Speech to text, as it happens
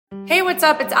Hey, what's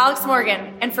up? It's Alex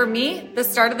Morgan. And for me, the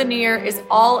start of the new year is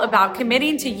all about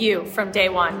committing to you from day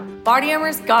one. Body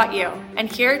Armor's got you, and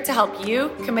here to help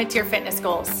you commit to your fitness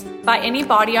goals. Buy any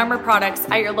Body Armor products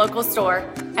at your local store,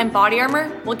 and Body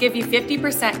Armor will give you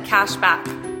 50% cash back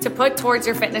to put towards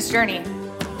your fitness journey.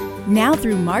 Now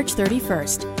through March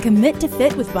 31st, commit to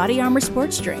fit with Body Armor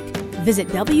Sports Drink. Visit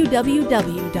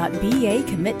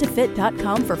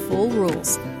www.bacommittofit.com for full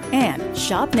rules. And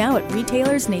shop now at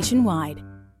retailers nationwide.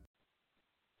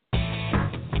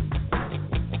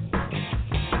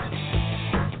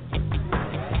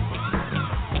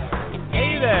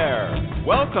 Hey there!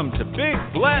 Welcome to Big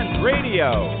Blend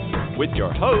Radio with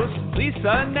your hosts, Lisa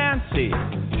and Nancy,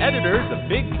 editors of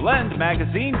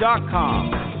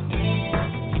BigBlendMagazine.com.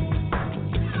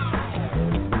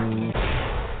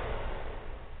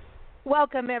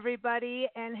 Welcome, everybody,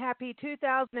 and happy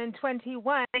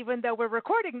 2021. Even though we're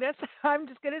recording this, I'm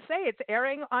just going to say it's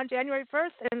airing on January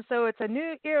 1st, and so it's a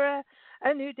new era,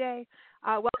 a new day.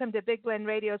 Welcome to Big Blend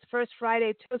Radio's first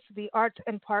Friday Toast of the Arts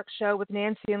and Parks show with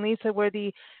Nancy and Lisa. We're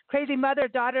the crazy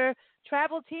mother-daughter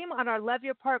travel team on our Love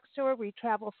Your Parks tour. We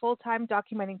travel full-time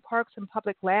documenting parks and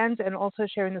public lands and also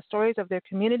sharing the stories of their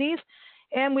communities.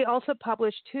 And we also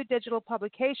publish 2 digital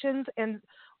publications, and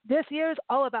this year is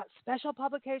all about special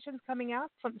publications coming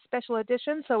out from special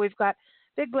editions. So we've got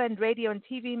Big Blend Radio and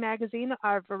TV magazine,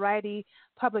 our variety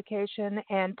publication,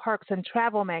 and Parks and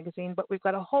Travel magazine. But we've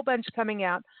got a whole bunch coming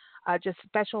out, just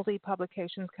specialty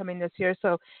publications coming this year.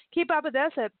 So keep up with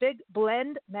us at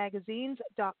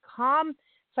BigBlendMagazines.com.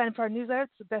 Sign up for our newsletter.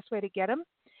 It's the best way to get them.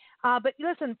 But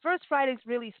listen, First Friday is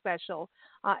really special.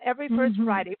 Every first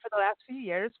Friday for the last few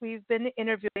years, we've been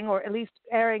interviewing, or at least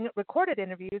airing recorded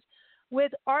interviews,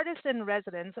 with artists in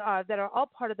residence that are all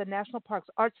part of the National Parks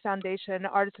Arts Foundation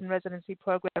Artist in Residency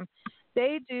Program.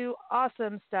 They do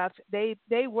awesome stuff. They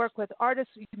work with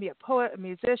artists. You can be a poet, a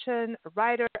musician, a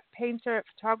writer, a painter, a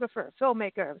photographer, a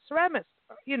filmmaker, a ceramist,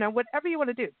 whatever you want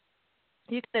to do.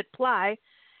 You can apply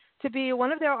to be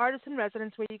one of their artists in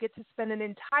residence, where you get to spend an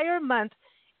entire month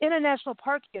in a national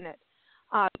park unit.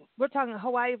 We're talking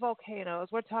Hawaii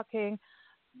volcanoes. We're talking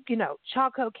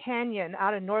Chaco Canyon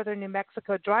out in northern New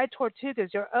Mexico, Dry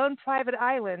Tortugas, your own private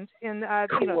island in the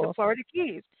Florida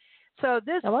Keys. So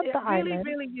this is really,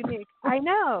 really unique. I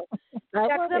know.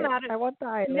 Check them out. I want the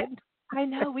island. I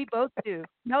know, we both do.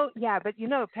 No, yeah, but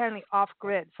apparently off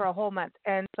grid for a whole month.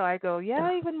 And so I go,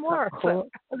 even more. Cool. So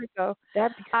there we go.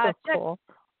 That'd be so cool.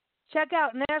 Check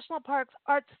out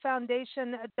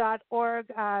nationalparksartsfoundation.org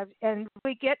and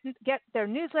we get their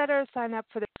newsletter, sign up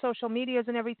for their social medias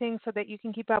and everything so that you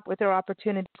can keep up with their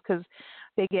opportunities, because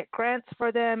they get grants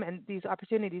for them and these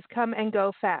opportunities come and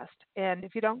go fast. And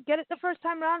if you don't get it the first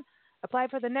time around, apply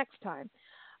for the next time.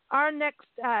 Our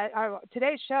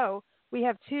today's show, we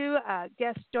have 2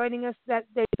 guests joining us that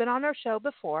they've been on our show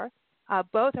before.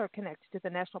 Both are connected to the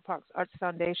National Parks Arts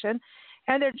Foundation,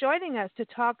 and they're joining us to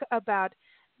talk about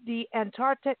the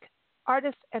Antarctic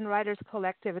Artists and Writers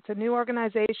Collective. It's a new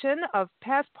organization of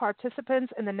past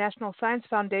participants in the National Science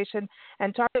Foundation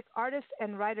Antarctic Artists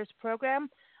and Writers Program.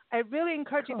 I really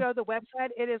encourage you to go to the website.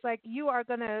 It is like you're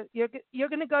gonna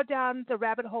go down the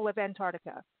rabbit hole of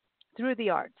Antarctica through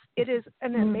the arts. It is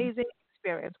an amazing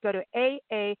experience. Go to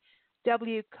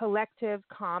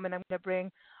AAWcollective.com, and I'm going to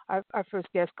bring our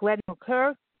first guest, Glenn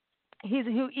McClure.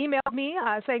 Who emailed me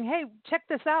saying, hey, check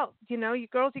this out. You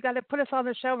girls, you got to put us on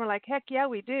the show. And we're like, heck yeah,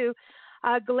 we do.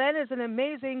 Glenn is an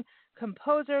amazing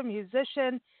composer,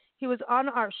 musician. He was on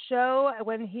our show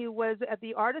when he was at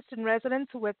the Artist in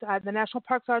Residence with the National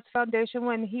Parks Arts Foundation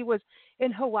when he was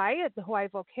in Hawaii at the Hawaii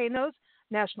Volcanoes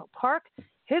National Park.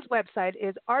 His website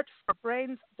is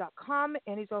artforbrains.com,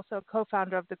 and he's also a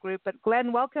co-founder of the group. But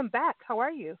Glenn, welcome back. How are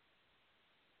you?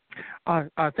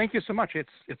 Thank you so much.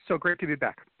 It's so great to be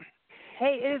back.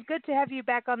 Hey, it is good to have you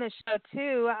back on the show,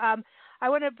 too. I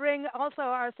want to bring also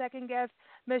our second guest,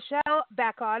 Michelle,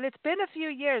 back on. It's been a few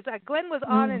years. Glenn was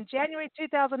on in January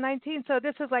 2019, so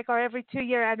this is like our every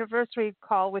 2-year anniversary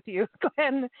call with you,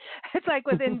 Glenn. It's like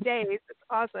within days. It's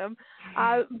awesome.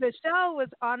 Michelle was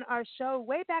on our show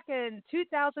way back in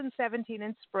 2017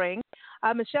 in spring.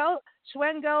 Michelle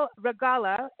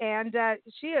Schwengel-Regala, and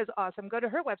she is awesome. Go to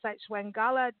her website,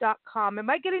 schwengala.com. Am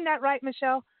I getting that right,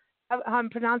 Michelle? I'm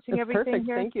pronouncing That's everything perfect.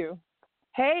 here. Thank you.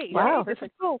 Hey, wow, this is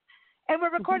cool. And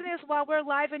we're recording this while we're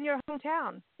live in your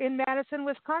hometown in Madison,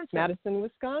 Wisconsin. Madison,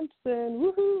 Wisconsin.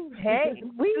 Woohoo! Hey,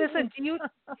 listen.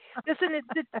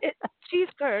 Cheese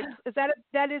curds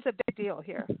that is a big deal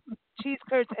here. Cheese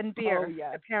curds and beer,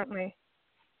 apparently.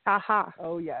 Aha.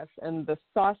 Oh, yes. And the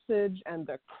sausage and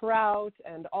the kraut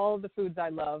and all of the foods I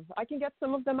love. I can get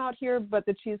some of them out here, but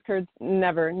the cheese curds,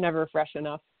 never fresh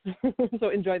enough. So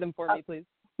enjoy them for me, please.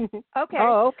 Okay.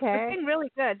 Oh, We're okay. doing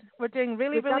really good. We're doing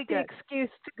really We've got good. the excuse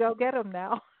to go get them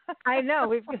now. I know.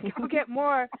 We've got to go get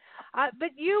more.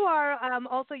 But you are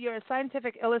also, you're a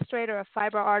scientific illustrator, a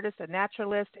fiber artist, a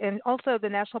naturalist, and also the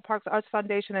National Parks Arts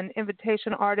Foundation an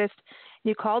invitation artist.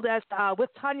 You called us with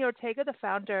Tanya Ortega, the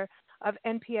founder of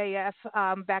NPAF,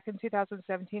 back in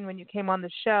 2017 when you came on the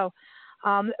show.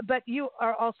 But you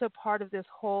are also part of this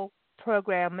whole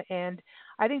program, and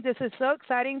I think this is so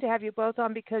exciting to have you both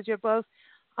on because you're both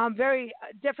very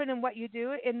different in what you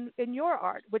do in your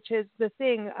art, which is the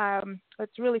thing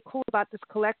that's really cool about this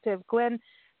collective. Glenn,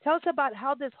 tell us about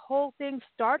how this whole thing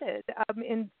started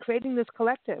in creating this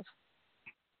collective.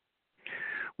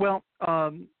 Well,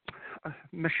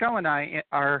 Michelle and I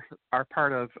are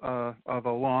part of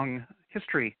a long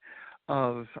history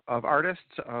of artists,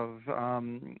 of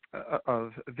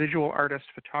visual artists,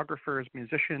 photographers,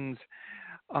 musicians,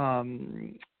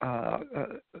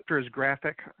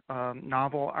 graphic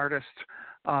novel artists,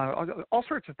 all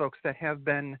sorts of folks that have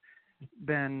been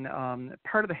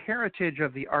part of the heritage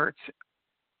of the arts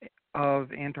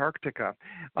of Antarctica.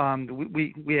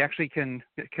 We actually can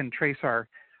trace our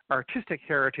artistic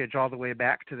heritage all the way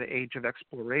back to the age of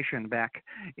exploration, back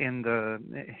in the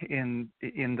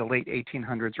late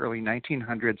 1800s, early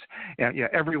 1900s. Yeah,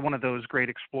 every one of those great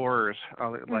explorers,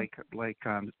 like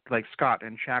Scott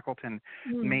and Shackleton,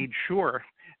 made sure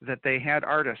that they had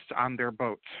artists on their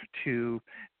boats to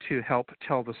help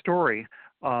tell the story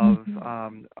of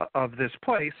this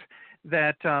place.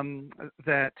 That I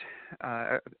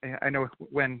know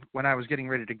when I was getting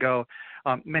ready to go,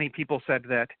 many people said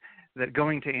that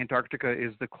going to Antarctica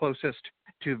is the closest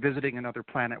to visiting another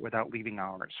planet without leaving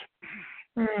ours.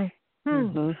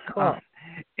 Cool.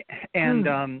 And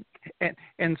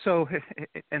so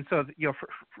you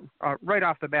know, right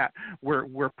off the bat,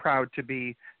 we're proud to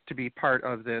be part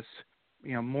of this,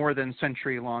 you know, more than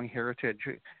century-long heritage.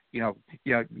 You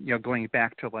know, going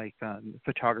back to like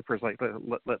photographers like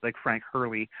Frank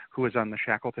Hurley, who was on the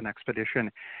Shackleton expedition,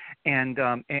 and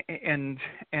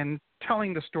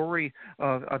telling the story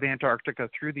of Antarctica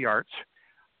through the arts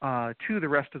to the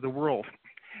rest of the world.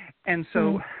 And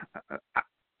so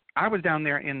I was down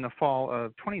there in the fall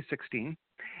of 2016,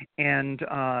 and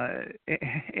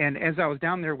as I was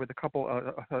down there with a couple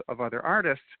of other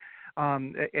artists,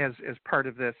 as part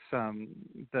of this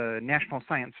the National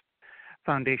Science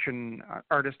Foundation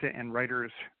Artist and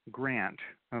Writers Grant.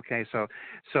 Okay, so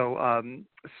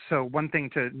one thing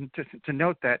to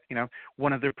note that, you know,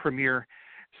 one of the premier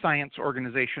science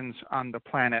organizations on the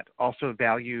planet also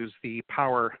values the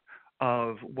power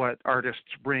of what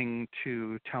artists bring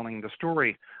to telling the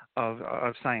story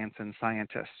of science and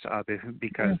scientists,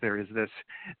 because there is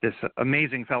this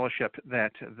amazing fellowship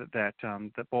that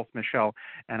both Michelle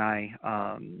and I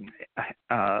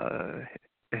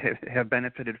have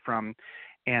benefited from,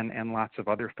 and lots of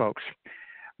other folks.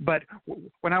 But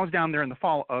when I was down there in the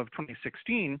fall of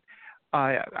 2016,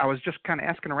 I was just kind of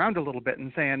asking around a little bit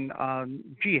and saying,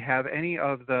 gee, have any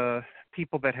of the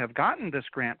people that have gotten this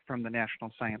grant from the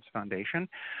National Science Foundation,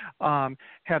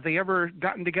 have they ever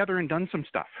gotten together and done some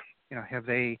stuff? You know, have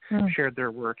they shared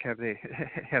their work? Have they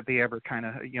ever kind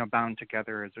of, you know, bound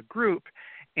together as a group?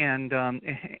 And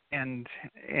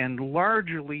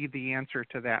largely the answer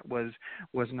to that was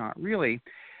not really.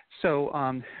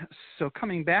 So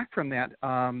coming back from that,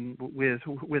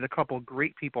 with a couple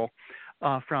great people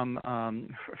from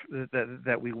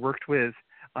that we worked with,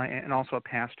 and also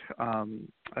past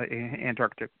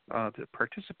Antarctic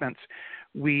participants,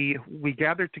 we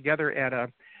gathered together at a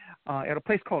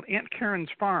place called Aunt Karen's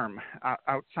Farm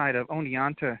outside of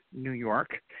Oneonta, New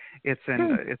York. It's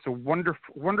a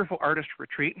wonderful artist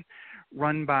retreat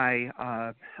run by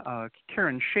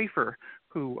Karen Schaefer,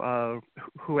 who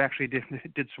actually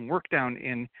did some work down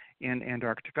in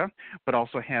Antarctica, but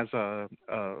also has a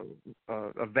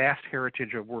vast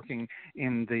heritage of working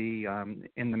in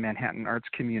the Manhattan arts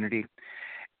community.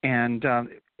 And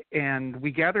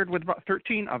we gathered with about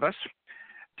 13 of us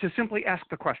to simply ask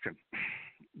the question,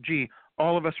 gee,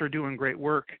 all of us are doing great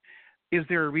work. Is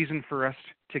there a reason for us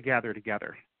to gather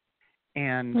together?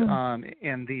 And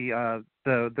the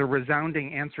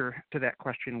resounding answer to that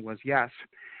question was yes.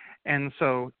 And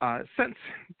so since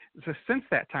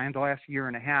that time, the last year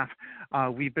and a half,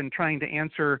 we've been trying to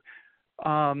answer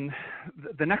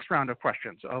the next round of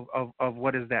questions of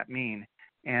what does that mean.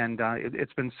 And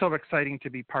it's been so exciting to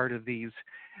be part of this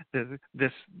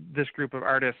group of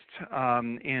artists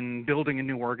in building a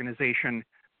new organization,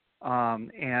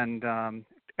 and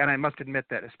I must admit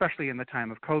that, especially in the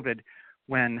time of COVID,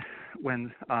 when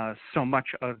so much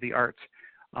of the arts,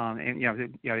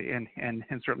 and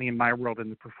certainly in my world, in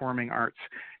the performing arts,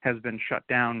 has been shut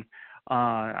down,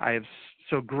 I have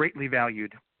so greatly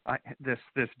valued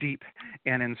this deep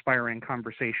and inspiring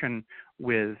conversation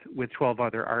with 12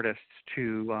 other artists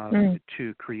to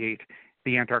create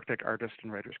the Antarctic Artists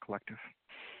and Writers Collective.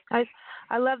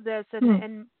 I love this,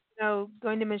 and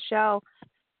going to Michelle,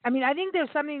 I mean, I think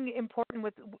there's something important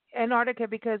with Antarctica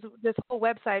because this whole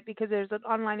website, because there's an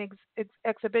online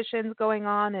exhibitions going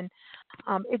on, and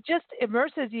it just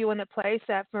immerses you in a place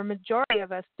that for a majority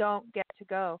of us don't get to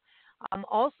go.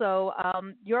 Also,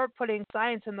 you're putting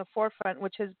science in the forefront,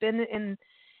 which has been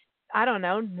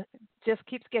just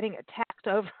keeps getting attacked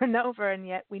over and over, and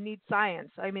yet we need science.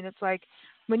 I mean, it's like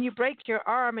when you break your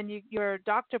arm and your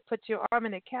doctor puts your arm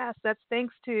in a cast, that's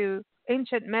thanks to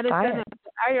ancient medicine, and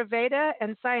Ayurveda,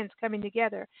 and science coming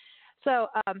together. So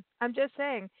I'm just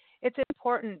saying it's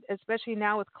important, especially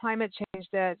now with climate change,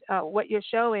 that what you're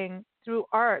showing through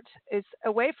art is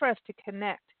a way for us to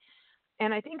connect.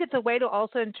 And I think it's a way to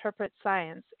also interpret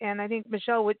science. And I think,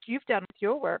 Michelle, what you've done with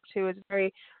your work, too, is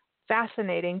very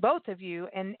fascinating, both of you,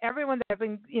 and everyone that have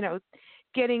been,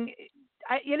 getting –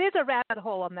 it is a rabbit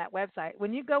hole on that website.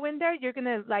 When you go in there, you're going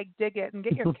to, dig it and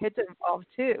get your kids involved,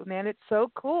 too. Man, it's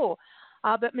so cool.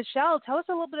 But, Michelle, tell us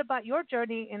a little bit about your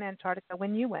journey in Antarctica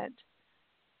when you went.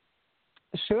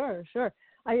 Sure.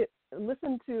 I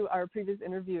listened to our previous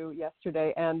interview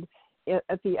yesterday, and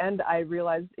at the end, I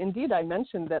realized, indeed, I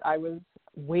mentioned that I was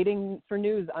waiting for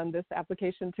news on this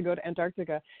application to go to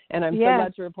Antarctica. And I'm so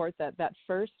glad to report that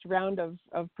first round of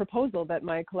proposal that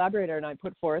my collaborator and I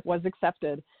put forth was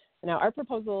accepted. Now, our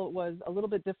proposal was a little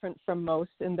bit different from most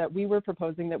in that we were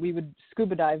proposing that we would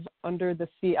scuba dive under the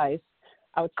sea ice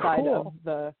outside of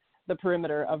the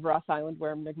perimeter of Ross Island,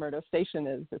 where McMurdo Station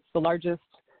is. It's the largest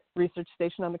research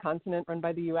station on the continent run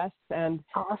by the U.S. And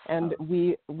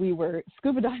we were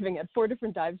scuba diving at 4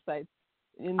 different dive sites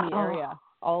in the area,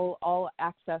 all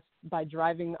accessed by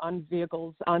driving on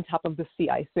vehicles on top of the sea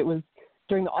ice. It was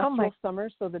during the austral summer,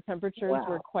 so the temperatures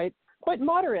were quite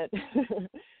moderate,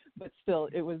 but still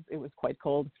it was quite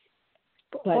cold.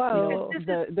 But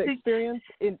the experience,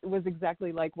 it was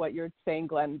exactly like what you're saying,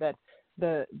 Glenn, that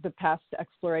the past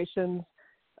explorations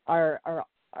are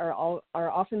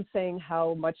often saying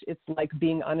how much it's like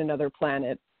being on another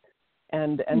planet,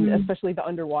 and especially the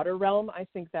underwater realm. I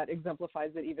think that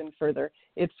exemplifies it even further.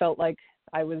 It felt like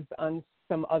I was on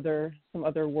some other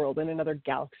world in another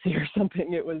galaxy or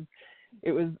something. It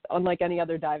was unlike any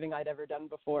other diving I'd ever done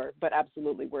before, but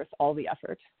absolutely worth all the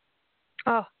effort.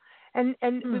 Oh, and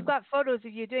we've got photos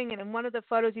of you doing it. And one of the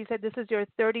photos, you said this is your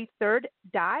 33rd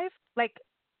dive. Like,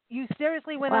 you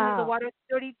seriously went under the water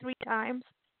 33 times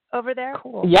over there?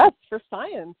 Cool. Yes, for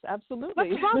science, absolutely.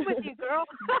 What's wrong with you, girl?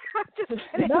 I'm just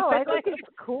kidding. No, I think it's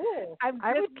cool. I'm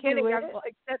just kidding. I'm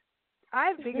like,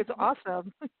 I think it's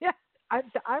awesome. Yeah, I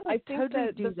would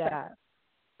totally do that.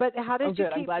 But how did you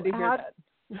keep? I'm glad to hear that.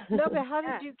 No, but how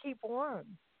did you keep warm?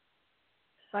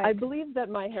 I believe that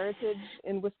my heritage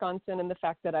in Wisconsin and the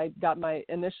fact that I got my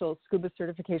initial scuba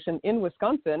certification in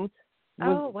Wisconsin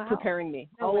was preparing me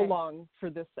along for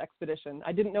this expedition.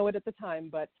 I didn't know it at the time,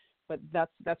 but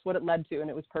that's what it led to, and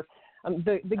it was perfect.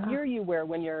 The gear you wear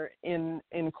when you're in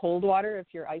cold water, if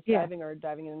you're ice diving or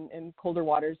diving in colder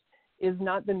waters, is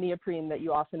not the neoprene that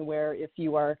you often wear if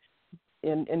you are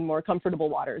in more comfortable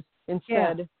waters.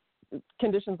 Instead,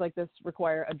 conditions like this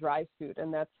require a dry suit,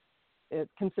 and it's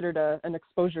considered an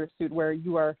exposure suit where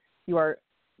you are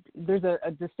there's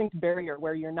a distinct barrier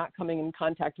where you're not coming in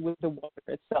contact with the water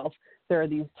itself. There are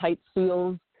these tight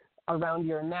seals around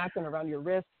your neck and around your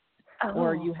wrists,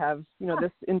 or you have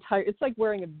this entire. It's like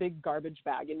wearing a big garbage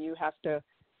bag, and you have to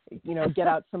get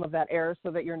out some of that air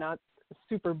so that you're not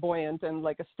super buoyant and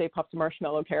like a Stay Puft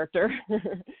Marshmallow character.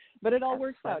 But it all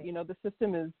works out. The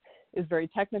system is very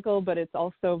technical, but it's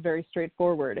also very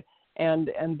straightforward.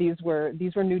 And these were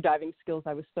new diving skills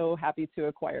I was so happy to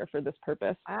acquire for this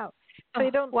purpose. Wow. So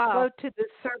you don't go to the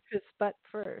surface butt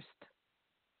first.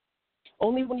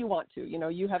 Only when you want to.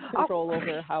 You have control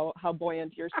over how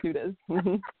buoyant your suit is.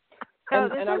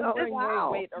 And I was wearing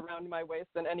more weight around my waist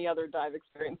than any other dive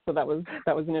experience, so that was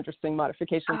an interesting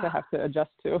modification to have to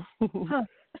adjust to.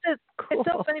 It's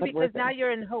so funny because now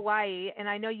you're in Hawaii, and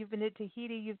I know you've been to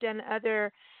Tahiti. You've done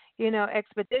other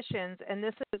expeditions, and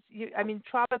this is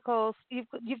tropicals.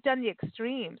 You've done the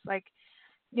extremes, like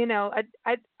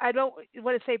I don't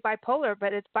want to say bipolar,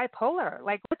 but it's bipolar,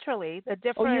 like literally the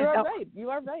different. Oh, you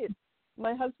are right.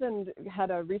 my husband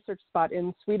had a research spot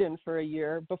in Sweden for a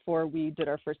year before we did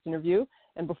our first interview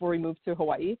and before we moved to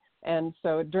Hawaii. And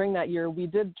so during that year, we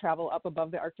did travel up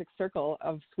above the Arctic Circle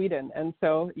of Sweden. And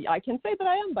so I can say that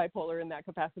I am bipolar in that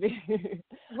capacity.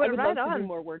 Well, I would right love on. to do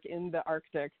more work in the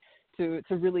Arctic to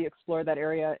really explore that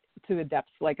area to the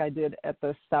depths like I did at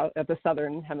the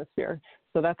southern hemisphere.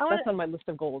 So that's on my list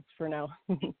of goals for now.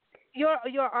 Your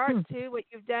art too, what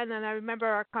you've done, and I remember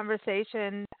our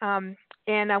conversation, and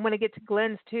I want to get to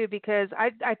Glenn's too, because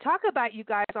I talk about you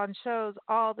guys on shows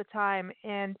all the time,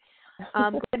 and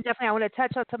Glenn, definitely I want to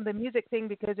touch on some of the music thing,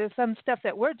 because there's some stuff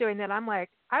that we're doing that I'm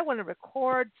like, I want to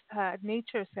record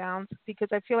nature sounds because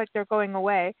I feel like they're going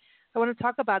away. I want to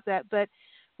talk about that, but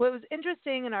what was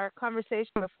interesting in our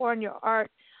conversation before on your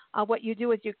art, what you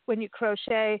do when you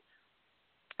crochet,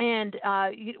 and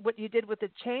what you did with the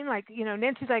chain, like,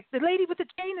 Nancy's like, the lady with the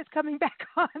chain is coming back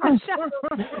on the show.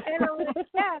 And I'm like,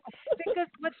 yeah, because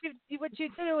what you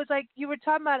did, it was like you were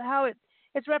talking about how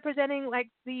it's representing like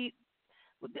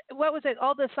what was it,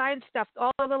 all the science stuff,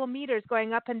 all the little meters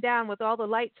going up and down with all the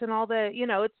lights and all the,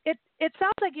 it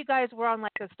sounds like you guys were on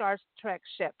like a Star Trek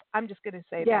ship. I'm just going to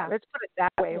say that. Let's put it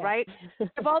that way, right?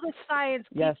 Of all the science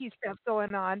geeky stuff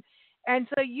going on. And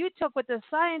so you took what the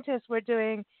scientists were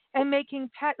doing and making,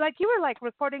 like you were like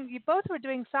recording, you both were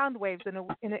doing sound waves in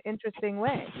an interesting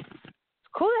way.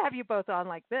 It's cool to have you both on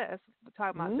like this,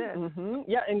 talking about this. Mm-hmm.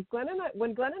 Yeah, and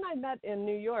when Glenn and I met in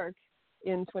New York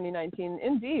in 2019,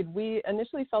 indeed, we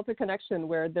initially felt a connection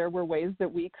where there were ways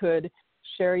that we could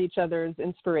share each other's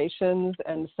inspirations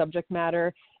and subject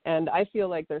matter. And I feel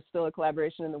like there's still a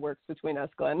collaboration in the works between us,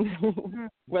 Glenn,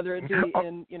 whether it be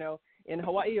in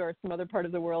Hawaii or some other part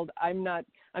of the world. I'm not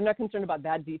concerned about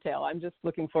that detail. I'm just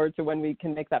looking forward to when we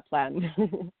can make that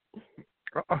plan.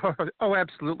 Oh,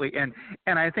 absolutely, and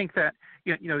I think that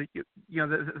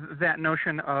that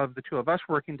notion of the two of us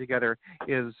working together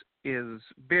is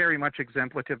very much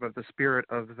exemplative of the spirit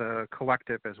of the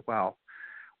collective as well.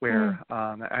 Where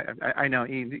I know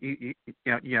in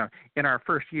our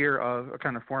first year of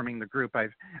kind of forming the group, I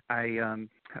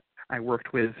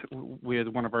worked with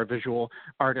one of our visual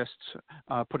artists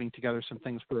putting together some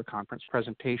things for a conference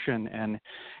presentation,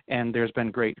 and there's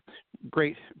been great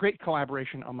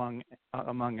collaboration among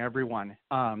everyone.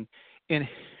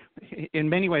 In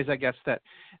many ways, I guess that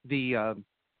the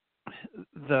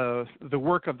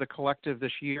work of the collective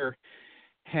this year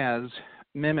has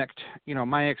mimicked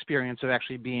my experience of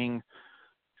actually being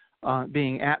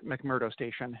at McMurdo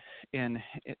Station in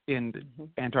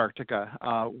Antarctica,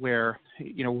 where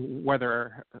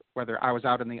whether I was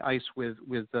out in the ice with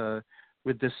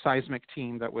this seismic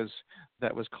team that was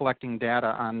collecting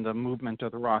data on the movement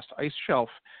of the Ross Ice Shelf,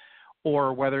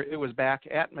 or whether it was back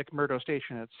at McMurdo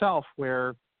Station itself,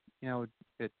 where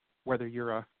whether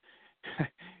you're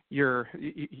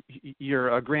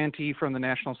a grantee from the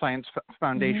National Science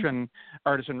Foundation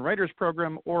Artisan Writers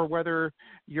Program, or whether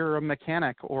you're a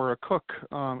mechanic or a cook,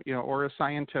 or a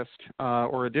scientist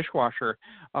or a dishwasher.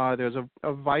 There's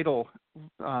a vital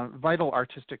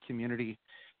artistic community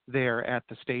there at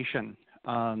the station.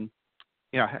 I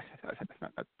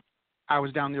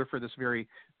was down there for this very,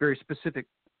 very specific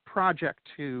project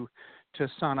to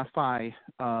sonify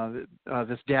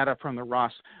this data from the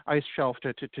Ross Ice Shelf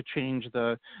to change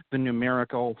the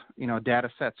numerical data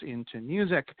sets into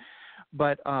music,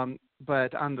 but on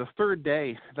the third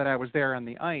day that I was there on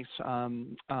the ice,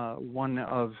 one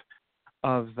of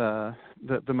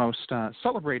the most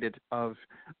celebrated of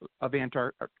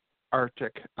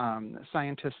Antarctic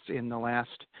scientists in the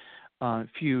last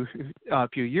few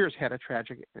years had a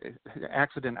tragic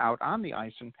accident out on the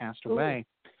ice and passed away.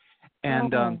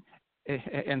 And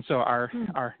and so our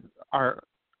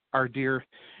dear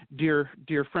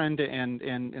friend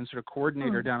and sort of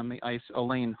coordinator down on the ice,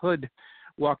 Elaine Hood,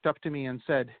 walked up to me and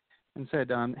said,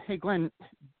 "Hey Glenn,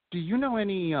 do you know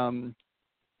any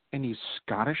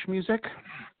Scottish music?"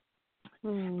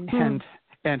 And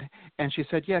she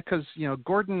said, "Yeah, because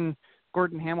Gordon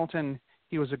Hamilton,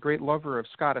 he was a great lover of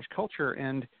Scottish culture,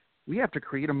 and we have to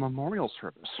create a memorial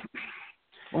service."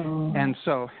 And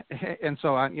so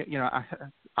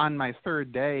on my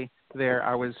third day there,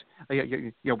 I was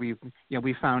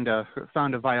we found a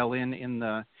violin in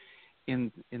the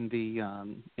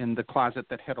closet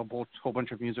that had a whole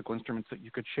bunch of musical instruments that you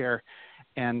could share,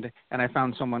 and I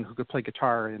found someone who could play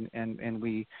guitar, and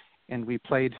we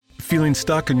played. Feeling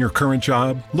stuck in your current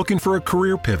job? Looking for a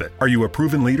career pivot? Are you a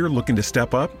proven leader looking to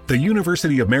step up? The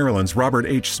University of Maryland's Robert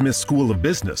H. Smith School of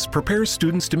Business prepares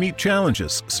students to meet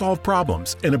challenges, solve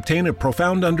problems, and obtain a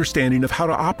profound understanding of how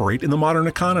to operate in the modern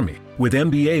economy. with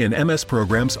MBA and MS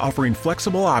programs offering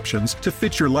flexible options to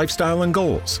fit your lifestyle and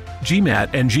goals.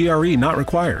 GMAT and GRE not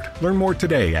required. Learn more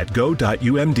today at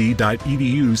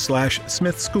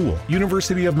go.umd.edu/Smith School.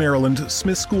 University of Maryland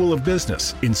Smith School of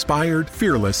Business. Inspired,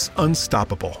 fearless,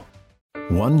 unstoppable.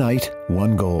 One night,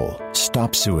 one goal.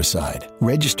 Stop suicide.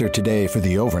 Register today for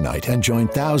the overnight and join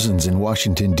thousands in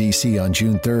Washington, D.C. on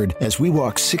June 3rd as we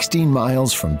walk 16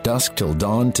 miles from dusk till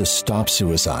dawn to stop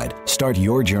suicide. Start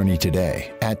your journey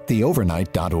today at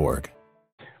theovernight.org.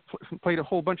 Played a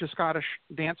whole bunch of Scottish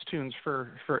dance tunes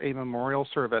for a memorial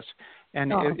service,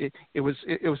 and it was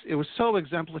so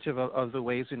exemplative of the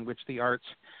ways in which the arts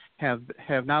have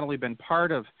not only been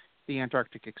part of the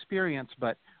Antarctic experience,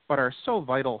 but are so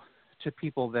vital to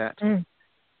people that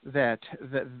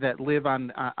live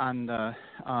on the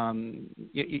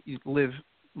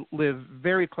live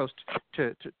very close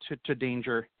to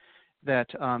danger. That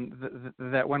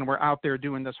when we're out there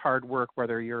doing this hard work,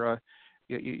 whether you're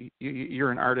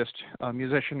an artist, a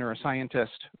musician, or a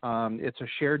scientist, it's a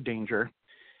shared danger,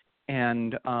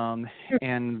 and the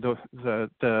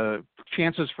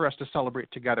chances for us to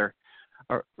celebrate together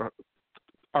are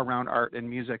around art and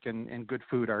music and good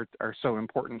food are so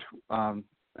important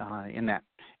in that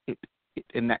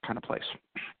kind of place.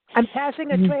 I'm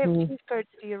passing a tray of cheese curds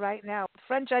to you right now.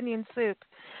 French onion soup.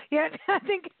 Yeah, I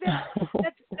think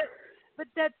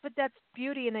that's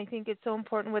beauty, and I think it's so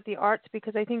important with the arts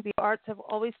because I think the arts have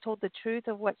always told the truth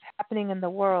of what's happening in the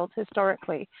world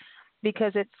historically,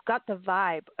 because it's got the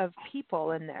vibe of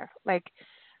people in there. Like,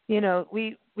 we're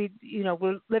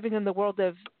living in the world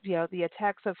of, the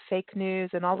attacks of fake news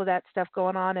and all of that stuff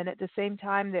going on. And at the same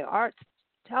time, the arts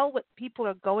tell what people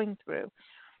are going through.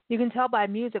 You can tell by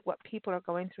music what people are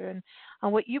going through.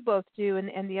 And what you both do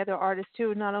and the other artists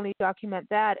too, not only document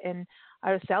that and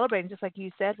are celebrating, just like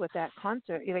you said with that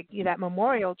concert, that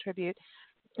memorial tribute,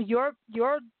 you're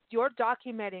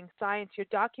documenting science, you're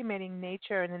documenting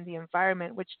nature and in the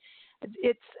environment, which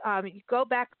it's, you go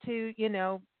back to,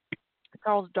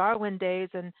 Charles Darwin days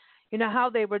and how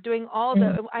they were doing all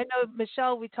the I know,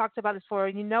 Michelle, we talked about this before,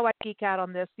 and I geek out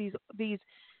on this, these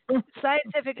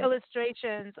scientific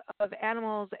illustrations of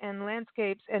animals and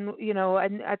landscapes, and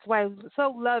and that's why I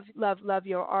so love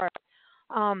your art.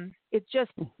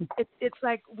 It's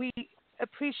like we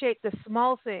appreciate the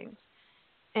small things,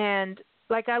 and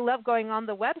like I love going on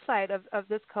the website of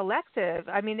this collective.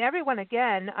 I mean, everyone,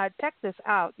 again, check this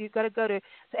out. You've got to go to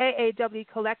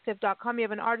aawcollective.com. You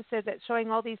have an artist there that's showing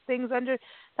all these things under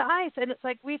the ice, and it's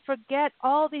like we forget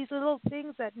all these little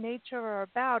things that nature are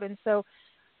about. And so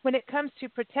when it comes to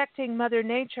protecting Mother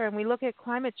Nature and we look at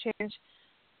climate change,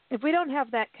 if we don't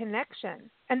have that connection,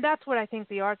 and that's what I think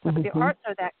the arts are. The arts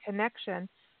are that connection.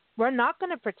 We're not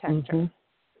going to protect her.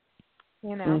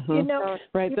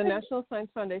 Right. The National Science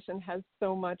Foundation has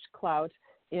so much clout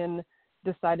in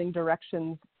deciding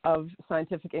directions of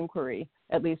scientific inquiry,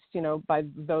 at least, by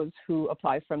those who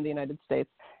apply from the United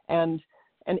States. And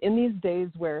in these days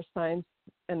where science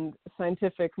and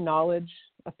scientific knowledge,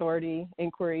 authority,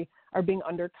 inquiry are being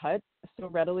undercut so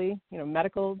readily,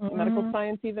 medical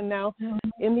science even now,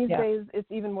 in these days,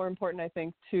 it's even more important, I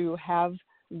think, to have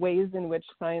ways in which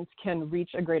science can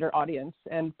reach a greater audience.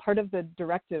 And part of the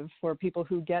directive for people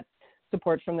who get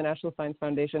support from the National Science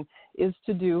Foundation is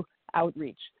to do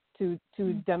outreach, to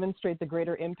demonstrate the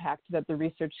greater impact that the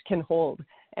research can hold.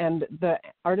 And the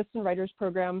Artists and Writers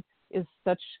Program is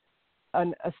such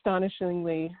an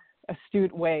astonishingly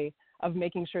astute way of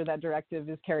making sure that directive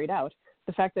is carried out.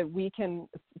 The fact that we can,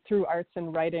 through arts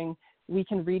and writing, we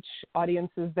can reach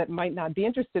audiences that might not be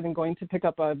interested in going to pick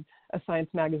up a science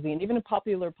magazine, even a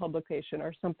popular publication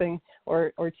or something,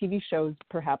 or TV shows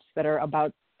perhaps that are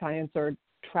about science or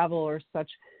travel or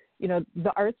such.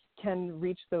 The arts can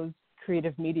reach those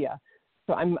creative media.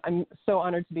 So I'm so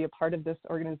honored to be a part of this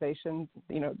organization,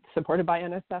 supported by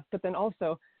NSF, but then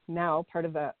also now part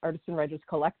of the Artists and Writers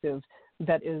Collective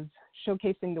that is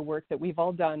showcasing the work that we've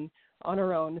all done on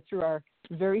our own through our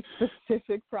very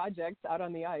specific projects out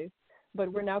on the ice.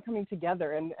 But we're now coming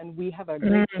together, and we have a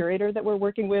great curator that we're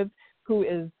working with who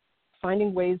is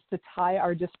finding ways to tie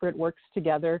our disparate works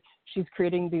together. She's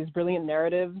creating these brilliant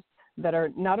narratives that are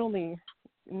not only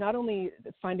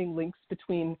finding links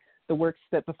between the works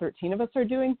that the 13 of us are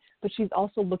doing, but she's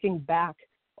also looking back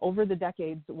over the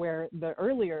decades where the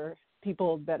earlier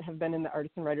people that have been in the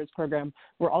Artists and Writers Program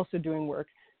were also doing work.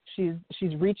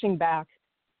 She's reaching back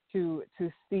to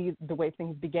see the way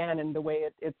things began and the way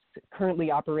it's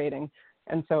currently operating.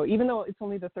 And so even though it's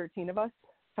only the 13 of us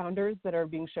founders that are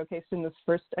being showcased in this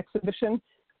first exhibition,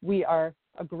 we are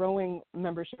a growing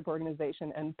membership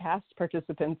organization, and past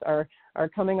participants are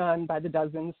coming on by the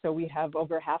dozens. So we have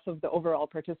over half of the overall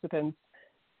participants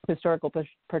historical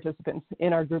participants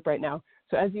in our group right now.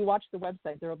 So as you watch the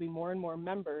website, there will be more and more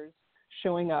members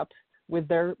showing up with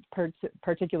their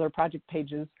particular project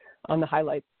pages on the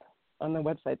highlights on the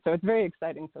website. So it's very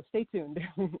exciting. So stay tuned.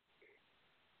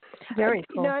 Very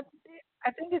cool. I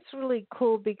think it's really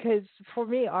cool because for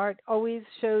me, art always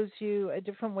shows you a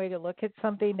different way to look at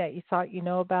something that you thought you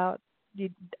know about.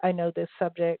 I know this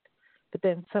subject, but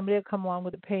then somebody will come along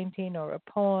with a painting or a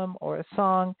poem or a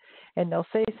song, and they'll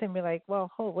say something like, well,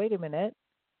 wait a minute.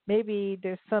 Maybe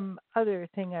there's some other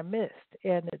thing I missed,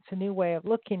 and it's a new way of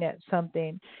looking at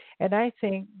something. And I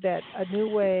think that a new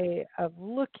way of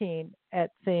looking at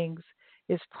things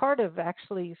is part of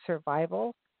actually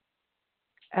survival.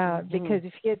 Because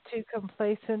if you get too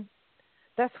complacent,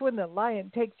 that's when the lion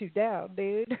takes you down,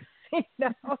 dude.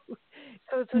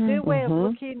 So it's a new way of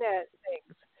looking at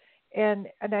things, and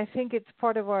I think it's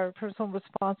part of our personal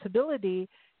responsibility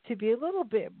to be a little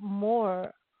bit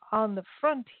more on the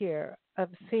frontier of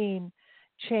seeing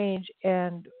change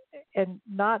and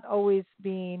not always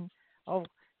being, oh,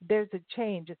 there's a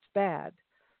change, it's bad.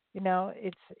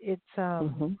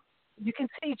 You can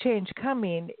see change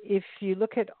coming if you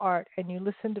look at art and you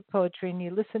listen to poetry and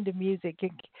you listen to music.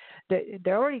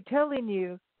 They're already telling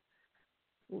you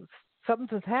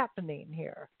something's happening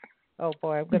here. Oh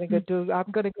boy, I'm going to go back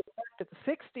to the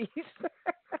 60s.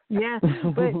 Yeah,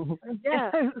 but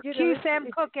yeah, cue Sam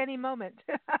Cooke any moment.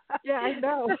 Yeah, I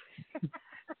know.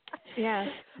 Yeah,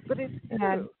 but it's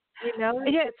true.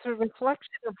 It's a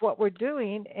reflection of what we're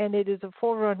doing, and it is a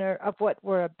forerunner of what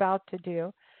we're about to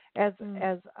do as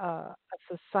a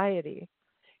society,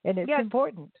 and it's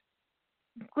important.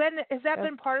 Glenn, has that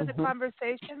been part of the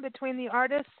conversation between the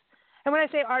artists? And when I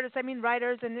say artists, I mean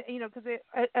writers, and because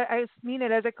I mean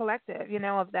it as a collective.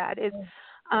 Of that is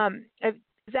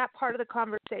that part of the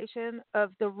conversation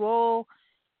of the role?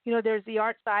 There's the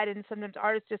art side, and sometimes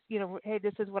artists just hey,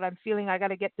 this is what I'm feeling. I got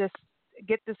to get this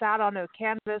out on a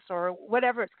canvas or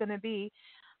whatever it's going to be.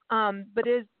 But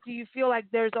do you feel like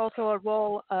there's also a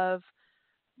role of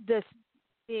this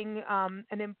being an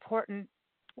important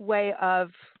way of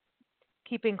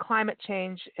keeping climate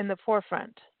change in the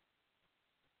forefront?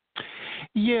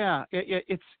 Yeah,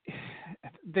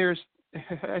 there's.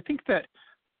 I think that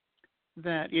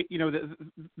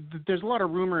there's a lot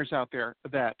of rumors out there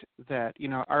that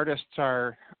artists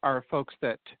are folks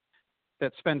that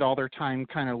spend all their time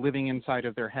kind of living inside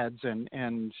of their heads and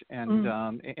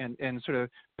sort of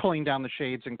pulling down the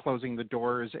shades and closing the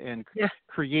doors and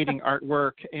creating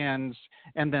artwork and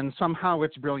then somehow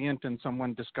it's brilliant and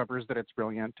someone discovers that it's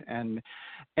brilliant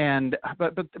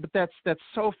but that's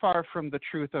so far from the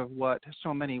truth of what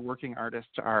so many working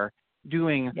artists are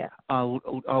doing,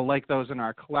 like those in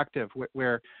our collective,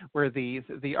 where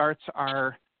the arts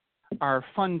are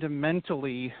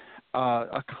fundamentally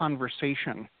a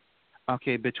conversation.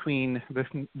 Okay, between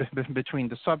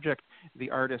the subject, the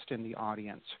artist, and the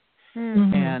audience,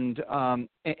 and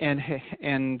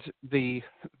the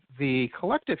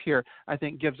collective here, I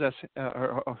think, gives us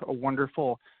a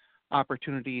wonderful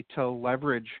opportunity to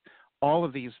leverage all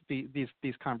of these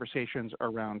conversations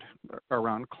around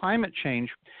climate change.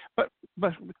 But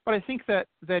I think that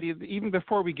even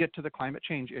before we get to the climate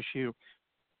change issue,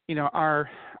 our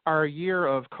year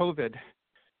of COVID.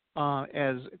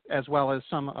 As well as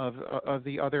some of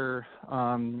the other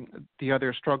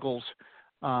struggles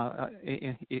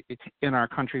in our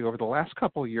country over the last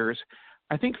couple of years,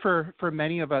 I think for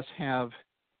many of us has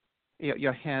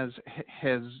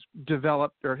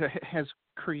developed or has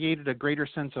created a greater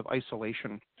sense of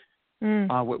isolation,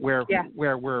 where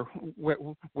we're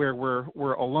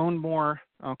alone more.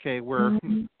 Okay, we're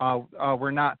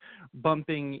not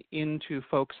bumping into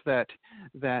folks that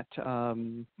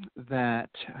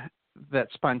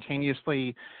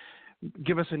spontaneously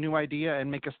give us a new idea and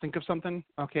make us think of something.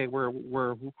 Okay, we're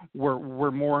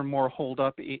more and more holed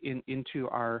up into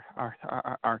our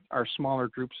smaller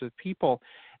groups of people,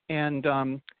 and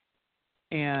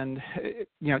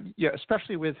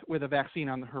especially with a vaccine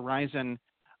on the horizon.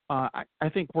 I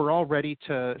think we're all ready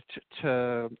to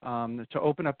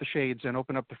open up the shades and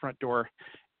open up the front door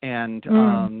and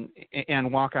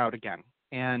walk out again.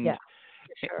 And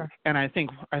sure. And I think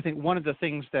one of the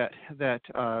things that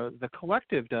the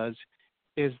collective does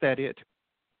is that it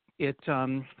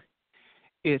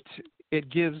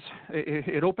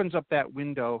opens up that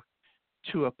window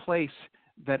to a place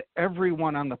that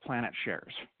everyone on the planet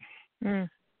shares. And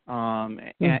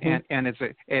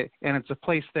it's a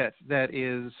place that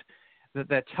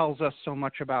tells us so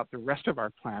much about the rest of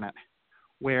our planet,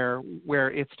 where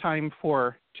it's time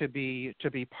to be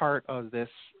part of this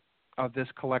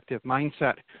collective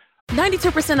mindset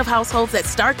 92% of households that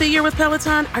start the year with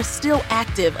Peloton are still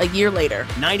active a year later.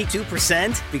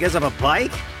 92% because of a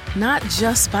bike? Not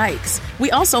just bikes.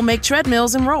 We also make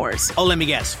treadmills and rowers. Oh, let me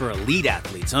guess, for elite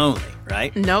athletes only,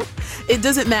 right? Nope. It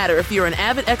doesn't matter if you're an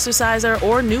avid exerciser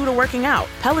or new to working out.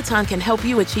 Peloton can help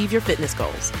you achieve your fitness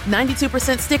goals.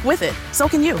 92% stick with it. So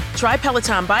can you. Try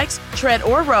Peloton bikes, tread,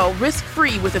 or row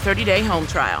risk-free with a 30-day home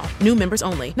trial. New members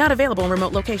only. Not available in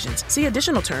remote locations. See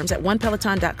additional terms at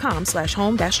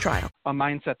onepeloton.com/home-trial. A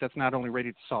mindset that's not only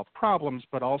ready to solve problems,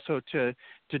 but also to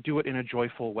do it in a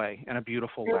joyful way, in a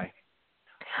beautiful way.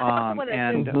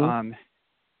 And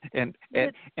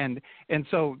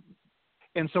so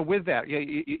with that,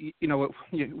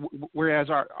 whereas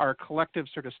our collective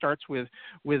sort of starts with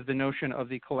the notion of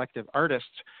the collective artists,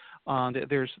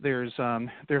 there's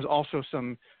also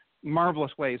some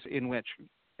marvelous ways in which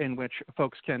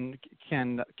folks can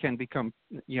become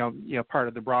part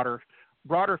of the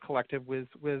broader collective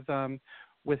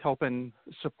with help and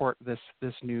support this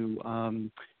new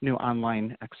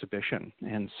online exhibition.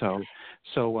 And so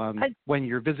when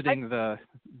you're visiting the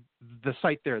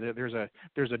site there's a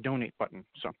donate button.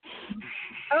 So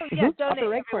donate.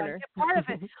 Right corner. Part of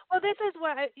it. Well, this is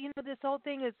what this whole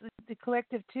thing is the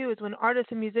collective too. Is when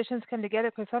artists and musicians come together,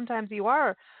 because sometimes you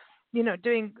are,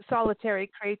 doing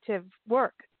solitary creative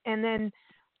work, and then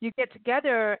you get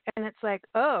together and it's like,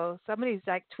 oh, somebody's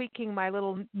like tweaking my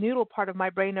little noodle part of my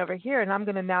brain over here, and I'm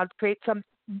going to now create some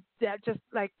that just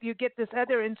like you get this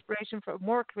other inspiration for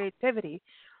more creativity.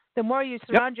 The more you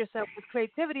surround yourself with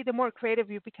creativity, the more creative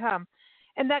you become.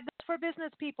 And that goes for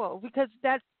business people, because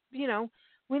that's, we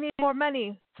need more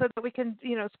money so that we can,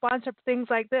 sponsor things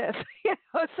like this.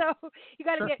 So you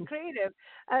got to get creative.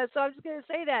 So I'm just going to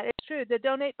say that it's true. The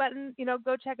donate button,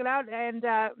 go check it out. And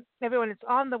everyone, it's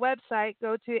on the website.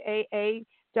 Go to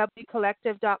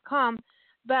aawcollective.com.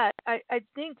 But I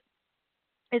think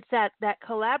it's that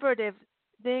collaborative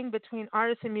thing between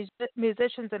artists and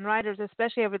musicians and writers,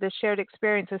 especially over the shared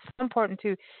experience, is so important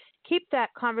to keep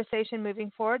that conversation moving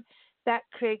forward, that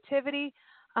creativity.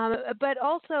 But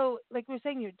also, like we were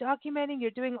saying, you're documenting,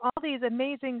 you're doing all these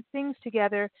amazing things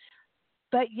together.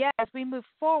 But as we move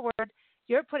forward,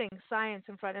 you're putting science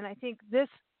in front. And I think this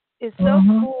is so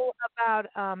cool about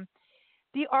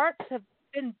the arts have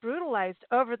been brutalized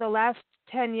over the last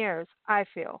 10 years, I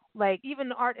feel. Like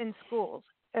even art in schools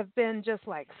have been just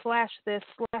like slash this,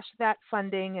 slash that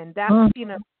funding. And that,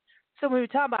 so when we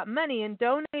talk about money and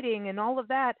donating and all of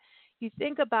that, you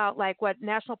think about like what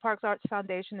National Parks Arts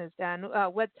Foundation has done,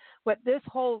 what this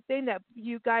whole thing that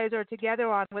you guys are together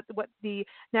on, with what the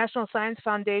National Science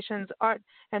Foundation's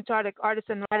Antarctic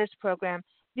Artists and Writers Program.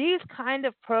 These kind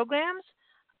of programs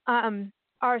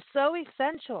are so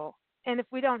essential, and if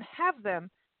we don't have them,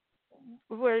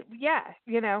 I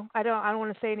don't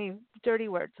want to say any dirty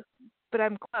words, but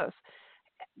I'm close.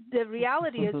 The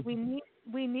reality is we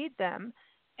need them.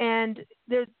 And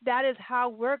that is how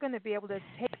we're going to be able to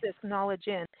take this knowledge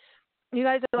in. You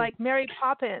guys are like Mary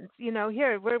Poppins,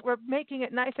 here, we're making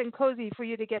it nice and cozy for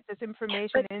you to get this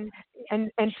information in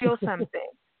and feel something.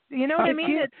 You know what I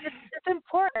mean? It's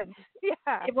important.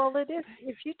 Yeah. Well, it is.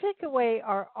 If you take away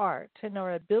our art and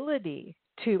our ability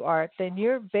to art, then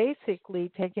you're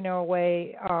basically taking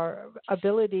away our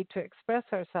ability to express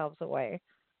ourselves away.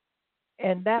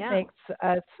 And that makes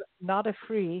us not a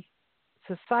free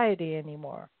society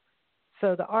anymore.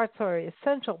 So the arts are an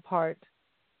essential part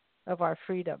of our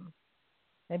freedom.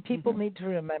 And people need to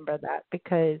remember that,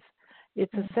 because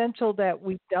it's essential that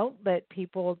we don't let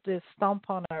people just stomp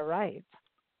on our rights.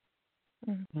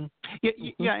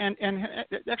 Yeah, and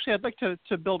actually I'd like to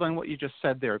build on what you just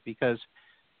said there, because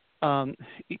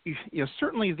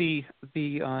certainly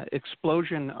the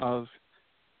explosion of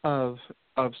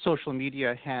social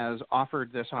media has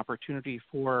offered this opportunity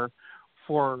for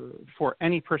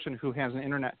any person who has an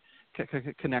internet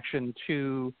connection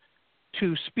to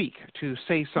speak, to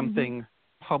say something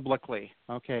publicly,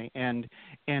 okay, and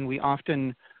we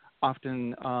often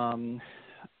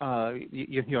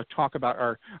talk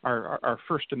about our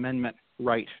First Amendment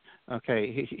right,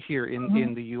 okay, here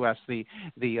in the U.S., the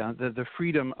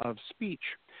freedom of speech.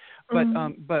 But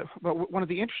one of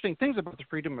the interesting things about the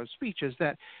freedom of speech is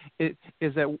that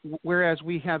whereas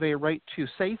we have a right to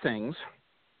say things,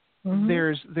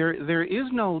 there is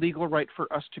no legal right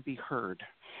for us to be heard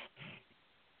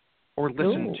or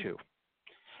listened to.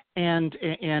 And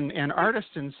artists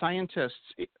and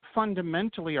scientists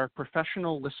fundamentally are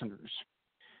professional listeners,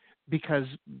 because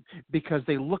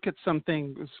they look at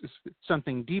something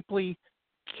deeply,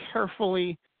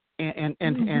 carefully, and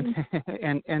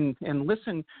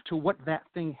listen to what that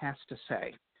thing has to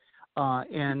say.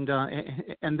 and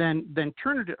then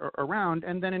turn it around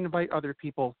and then invite other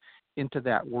people into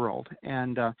that world.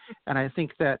 And I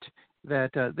think that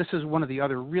this is one of the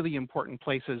other really important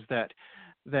places that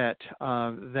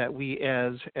we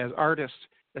as artists,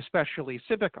 especially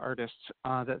civic artists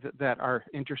that are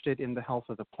interested in the health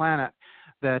of the planet,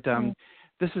 that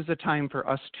this is a time for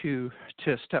us to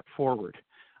step forward,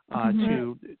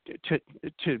 to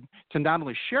not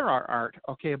only share our art,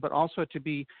 okay, but also to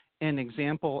be an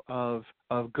example of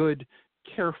good,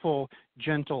 careful,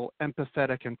 gentle,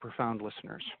 empathetic, and profound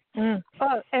listeners.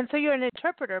 Oh, and so you're an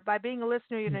interpreter. By being a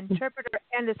listener, you're an interpreter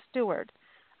and a steward.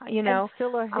 And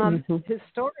still a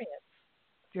historian.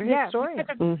 You're a historian.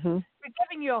 We're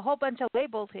giving you a whole bunch of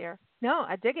labels here. No,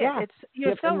 I dig it.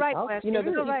 You're so right, Wes. You know,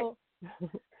 you're so right.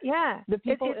 The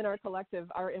people in our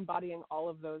collective are embodying all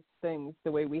of those things.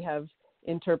 The way we have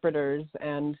interpreters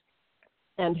and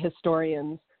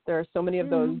historians. There are so many of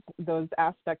those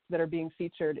aspects that are being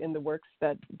featured in the works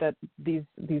that these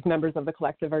members of the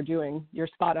collective are doing. You're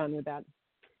spot on with that.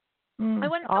 I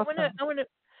want to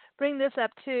bring this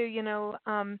up too. You know,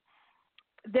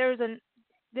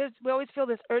 we always feel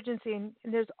this urgency, and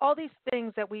there's all these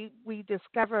things that we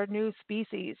discover new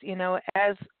species. You know,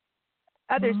 as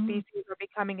other species are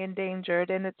becoming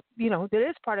endangered, and it's, you know, it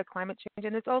is part of climate change,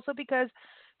 and it's also because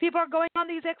people are going on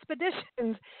these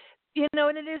expeditions. You know,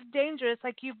 and it is dangerous,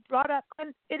 like you brought up,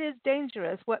 and it is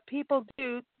dangerous what people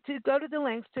do to go to the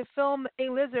lengths to film a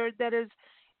lizard that is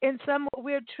in some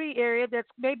weird tree area that's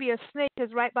maybe a snake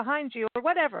is right behind you or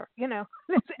whatever, you know.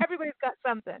 Everybody's got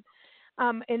something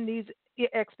in these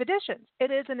expeditions.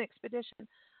 It is an expedition.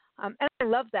 And I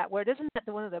love that word. Isn't that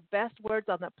one of the best words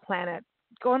on the planet?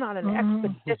 Going on an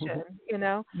expedition, you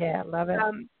know. Yeah, I love it.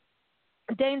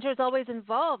 Danger is always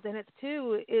involved, and it's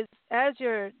too is as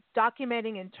you're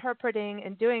documenting, interpreting,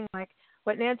 and doing like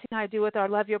what Nancy and I do with our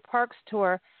Love Your Parks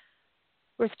tour.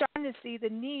 We're starting to see the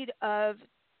need of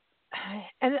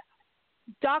and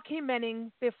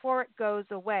documenting before it goes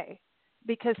away,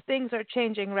 because things are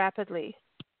changing rapidly.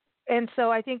 And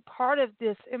so I think part of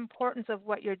this importance of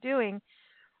what you're doing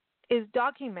is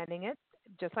documenting it,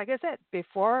 just like I said,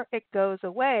 before it goes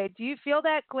away. Do you feel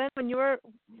that, Glenn, when you're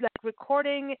like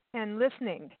recording and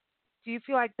listening? Do you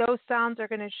feel like those sounds are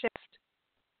going to shift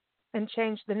and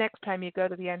change the next time you go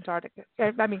to the Antarctica?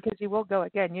 I mean, because you will go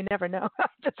again. You never know. I'm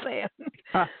just saying.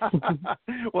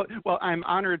 Well, I'm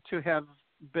honored to have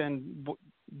been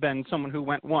someone who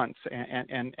went once,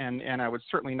 and I would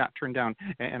certainly not turn down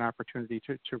an opportunity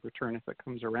to return if it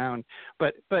comes around.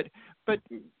 But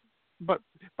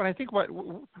I think what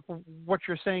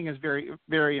you're saying is very,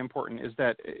 very important. Is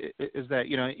that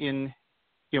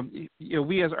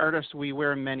we as artists, we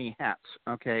wear many hats.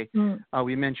 Okay,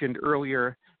 we mentioned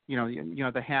earlier,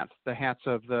 the hats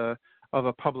of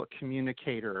a public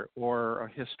communicator or a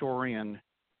historian,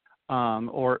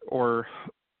 or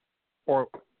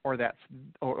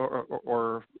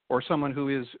someone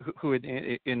who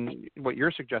in what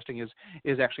you're suggesting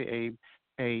is actually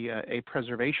a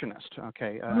preservationist,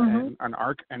 okay,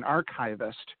 an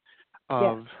archivist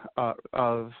of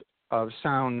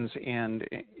sounds and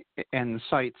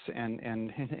sites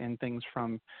and things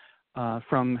from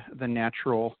the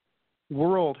natural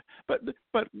world. But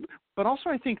also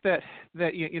I think that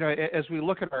as we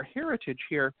look at our heritage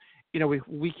here,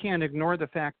 we can't ignore the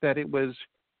fact that it was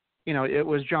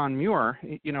John Muir,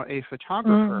 a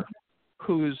photographer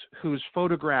whose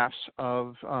photographs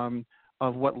of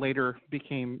what later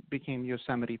became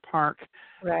Yosemite Park,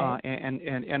 right.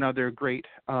 and other great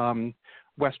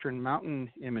Western mountain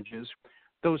images.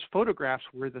 Those photographs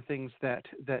were the things that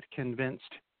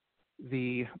convinced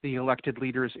the elected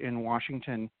leaders in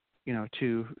Washington,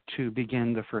 to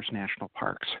begin the first national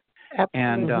parks. Absolutely.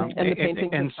 And the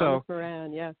painting and of so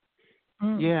Moran, yeah.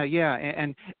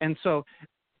 And so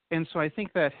I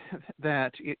think that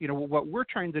what we're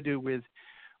trying to do with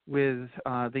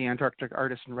the Antarctic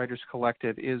Artists and Writers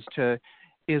Collective is to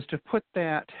put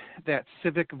that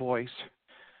civic voice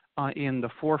in the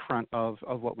forefront of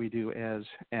what we do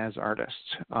as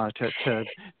artists,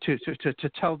 to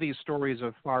tell these stories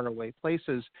of faraway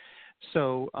places.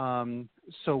 So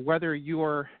whether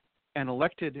you're an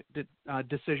elected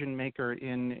decision maker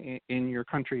in your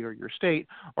country or your state,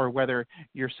 or whether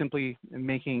you're simply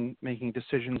making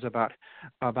decisions about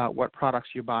what products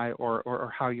you buy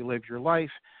or how you live your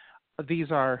life,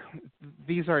 these are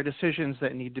decisions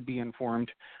that need to be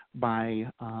informed by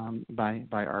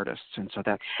artists, and so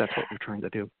that's what we're trying to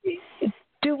do.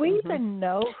 Do we even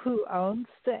know who owns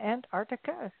the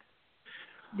Antarctica?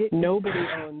 Nobody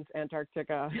owns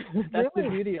Antarctica. That's really? the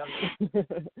beauty of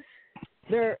it.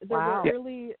 They're Wow.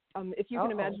 really, if you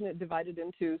can imagine it, divided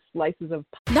into slices of.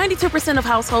 92% of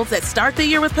households that start the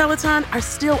year with Peloton are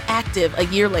still active a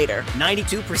year later.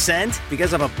 92%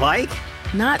 because of a bike?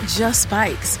 Not just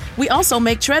bikes. We also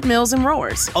make treadmills and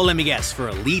rowers. Oh, let me guess, for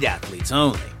elite athletes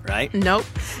only, right? Nope.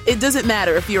 It doesn't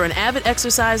matter if you're an avid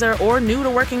exerciser or new to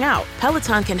working out.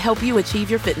 Peloton can help you achieve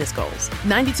your fitness goals.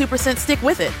 92% stick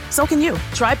with it. So can you.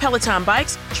 Try Peloton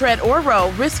bikes, tread, or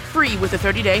row risk-free with a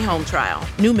 30-day home trial.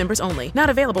 New members only. Not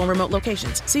available in remote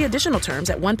locations. See additional terms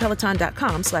at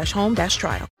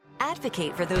onepeloton.com/home-trial.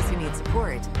 Advocate for those who need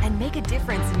support and make a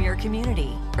difference in your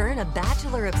community. Earn a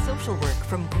Bachelor of Social Work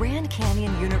from Grand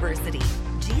Canyon University.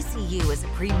 GCU is a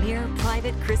premier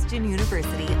private Christian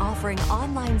university offering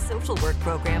online social work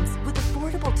programs with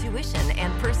affordable tuition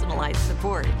and personalized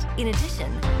support. In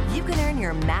addition, you can earn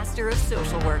your Master of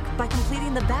Social Work by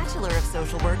completing the Bachelor of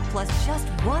Social Work plus just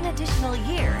one additional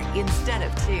year instead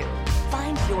of 2.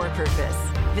 Find your purpose.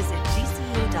 Visit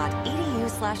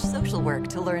gcu.edu/socialwork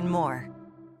to learn more.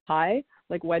 High,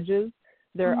 like wedges.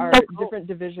 There are different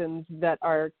divisions that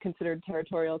are considered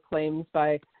territorial claims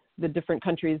by the different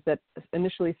countries that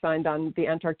initially signed on the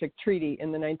Antarctic Treaty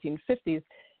in the 1950s.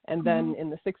 And then in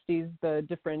the 60s, the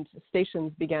different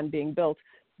stations began being built.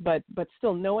 But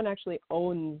still, no one actually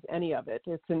owns any of it.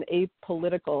 It's an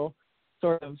apolitical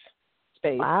sort of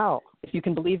space. Wow. If you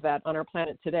can believe that on our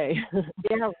planet today.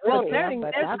 Yeah, really.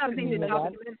 There's something to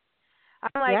document.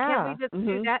 I'm like, can't we just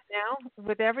do that now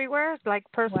with everywhere? Like,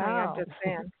 personally, I'm just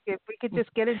saying, if we could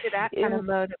just get into that kind of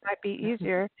mode, it might be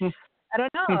easier. I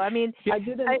don't know. I mean,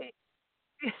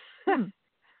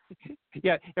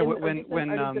 Yeah, when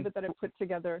exhibit that I put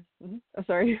together. Oh,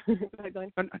 sorry.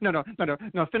 No.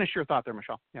 Finish your thought there,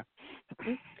 Michelle. Yeah.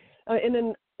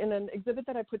 In an exhibit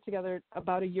that I put together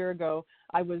about a year ago,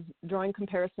 I was drawing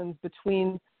comparisons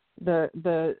between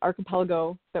the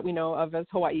archipelago that we know of as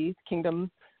Hawaii,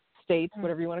 kingdom, state,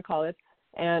 whatever you want to call it,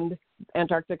 and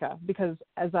Antarctica, because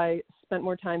as I spent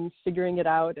more time figuring it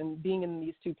out and being in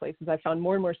these two places, I found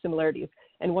more and more similarities.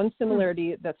 And one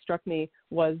similarity that struck me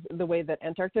was the way that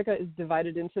Antarctica is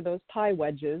divided into those pie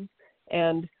wedges,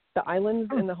 and the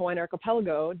islands in the Hawaiian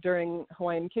archipelago during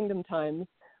Hawaiian kingdom times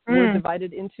were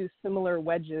divided into similar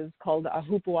wedges called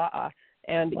ahupua'a.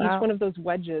 And each one of those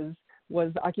wedges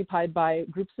was occupied by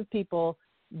groups of people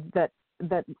that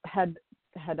had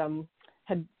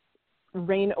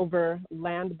reign over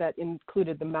land that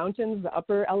included the mountains, the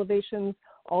upper elevations,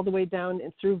 all the way down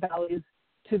and through valleys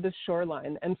to the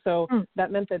shoreline. And so that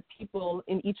meant that people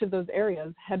in each of those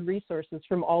areas had resources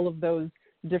from all of those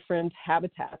different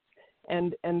habitats.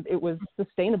 And it was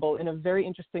sustainable in a very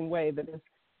interesting way that is,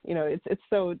 it's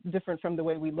so different from the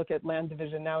way we look at land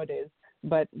division nowadays.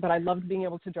 But I loved being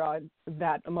able to draw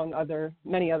that among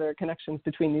many other connections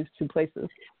between these two places.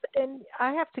 And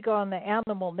I have to go on the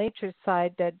animal nature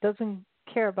side that doesn't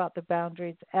care about the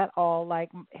boundaries at all.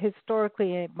 Like,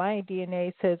 historically, my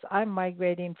DNA says I'm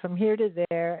migrating from here to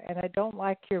there, and I don't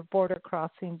like your border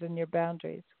crossings and your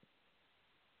boundaries.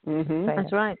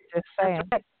 That's right. Just saying.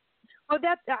 That's right. Well,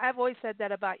 I've always said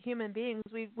that about human beings.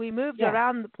 We moved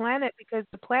around the planet because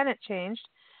the planet changed.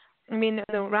 I mean,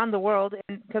 around the world,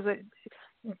 and because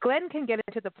Glenn can get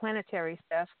into the planetary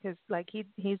stuff because, like,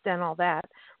 he's done all that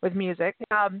with music.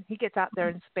 He gets out there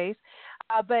in space.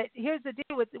 But here's the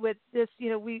deal with this.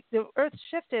 The Earth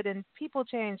shifted and people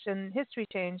changed and history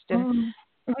changed, and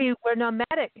we were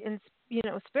nomadic in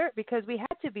spirit because we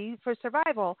had to be for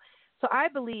survival. So I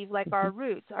believe, like, our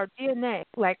roots, our DNA,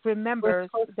 like, remembers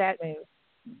that.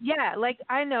 Yeah, like,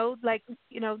 I know, like,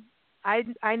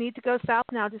 I need to go south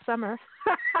now this summer.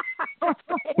 I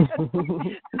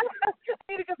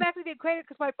need to go back to the equator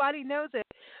because my body knows it.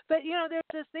 But, there's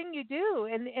this thing you do.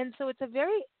 And so it's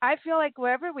I feel like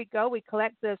wherever we go, we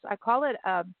collect this. I call it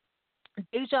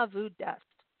deja vu dust.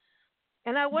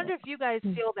 And I wonder if you guys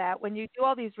feel that when you do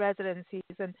all these residencies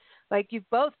and, like, you've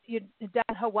done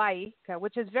Hawaii,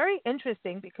 which is very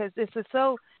interesting because this is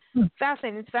so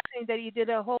fascinating. It's fascinating that you did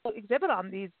a whole exhibit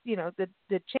on these,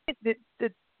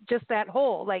 just that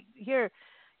whole, like, here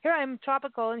I'm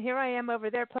tropical and here I am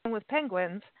over there playing with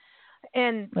penguins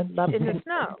and in the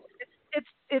snow.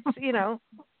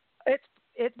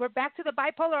 We're back to the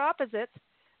bipolar opposites,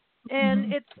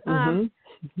 and it's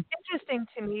interesting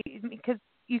to me because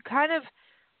you kind of,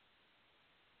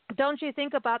 don't you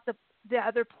think about the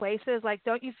other places? Like,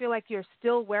 don't you feel like you're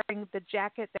still wearing the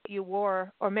jacket that you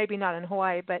wore, or maybe not in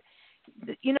Hawaii, but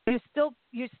you still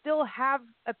have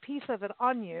a piece of it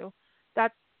on you.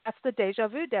 That's the deja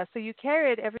vu dust. So you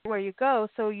carry it everywhere you go.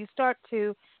 So you start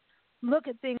to look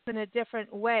at things in a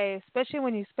different way, especially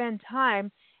when you spend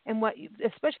time and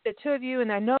especially the two of you,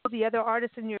 and I know the other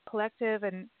artists in your collective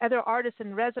and other artists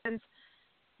in residence,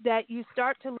 that you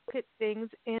start to look at things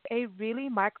in a really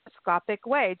microscopic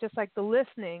way, just like the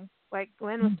listening, like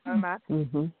Glenn was talking about.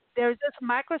 Mm-hmm. There's this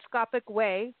microscopic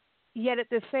way, yet at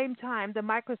the same time, the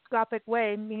microscopic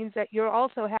way means that you're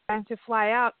also having to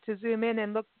fly out to zoom in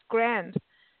and look grand,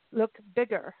 look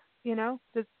bigger. You know,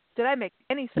 did I make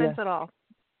any sense at all?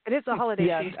 It is a holiday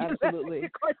season. Yes, absolutely.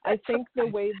 I think the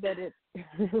way that it,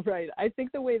 right. I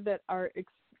think the way that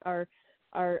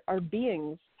our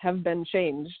beings have been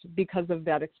changed because of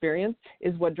that experience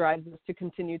is what drives us to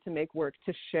continue to make work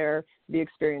to share the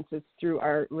experiences through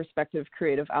our respective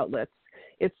creative outlets.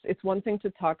 It's one thing to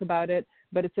talk about it,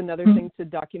 but it's another thing to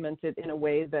document it in a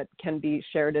way that can be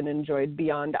shared and enjoyed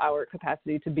beyond our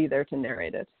capacity to be there to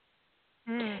narrate it.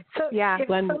 So yeah,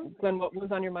 Glenn, what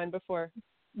was on your mind before?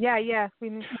 Yeah, we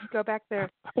need to go back there.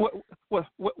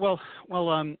 Well,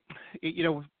 you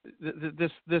know,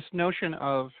 this notion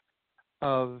of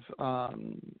a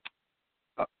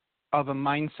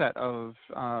mindset of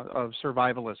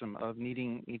survivalism, of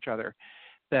needing each other.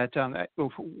 That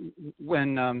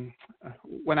when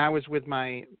I was with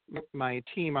my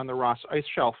team on the Ross Ice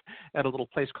Shelf at a little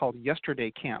place called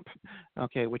Yesterday Camp,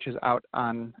 okay, which is out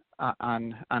on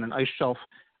an ice shelf,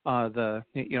 a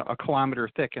kilometer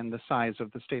thick and the size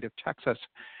of the state of Texas,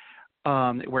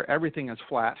 where everything is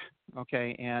flat,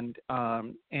 okay, and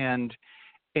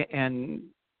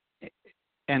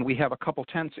we have a couple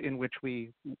tents in which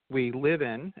we live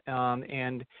in,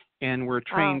 and we're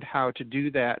trained how to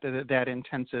do that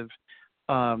intensive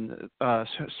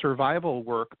survival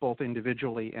work, both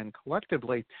individually and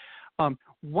collectively.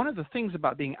 One of the things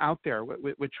about being out there,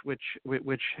 which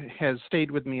has stayed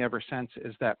with me ever since,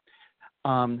 is that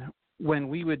when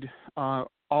we would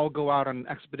all go out on an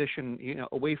expedition,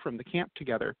 away from the camp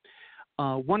together,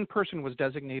 one person was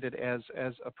designated as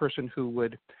a person who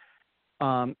would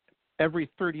every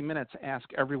 30 minutes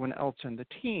ask everyone else in the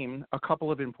team a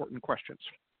couple of important questions.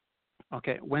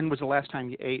 Okay, when was the last time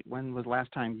you ate? When was the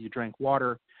last time you drank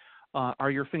water? Are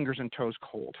your fingers and toes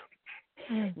cold?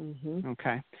 Mm-hmm.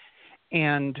 Okay.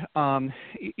 And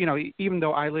even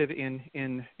though I live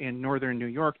in northern New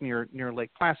York near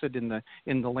Lake Placid in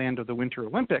the land of the Winter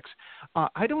Olympics,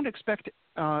 I don't expect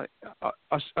a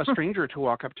stranger to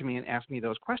walk up to me and ask me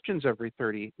those questions every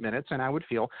 30 minutes, and I would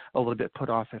feel a little bit put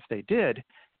off if they did.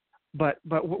 But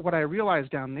what I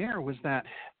realized down there was that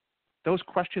those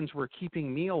questions were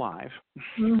keeping me alive.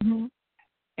 Mm-hmm.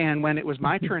 And when it was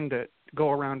my turn to go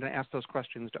around and ask those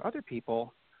questions to other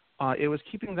people, it was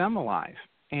keeping them alive.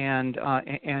 And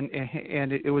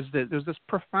there was this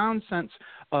profound sense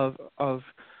of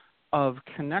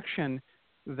connection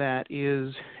that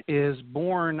is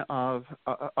born of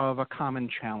a common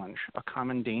challenge, a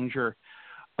common danger,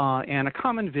 and a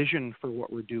common vision for what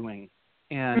we're doing.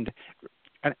 And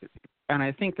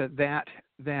I think that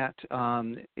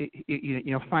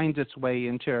finds its way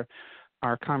into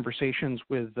our conversations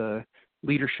with the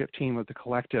leadership team of the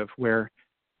collective, where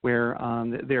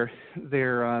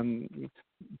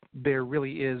there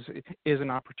really is an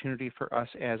opportunity for us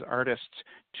as artists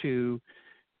to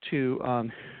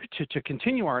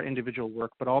continue our individual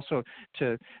work, but also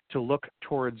to look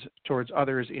towards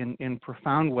others in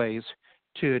profound ways,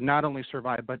 to not only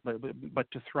survive but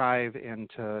to thrive and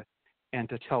to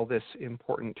tell this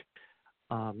important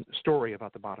story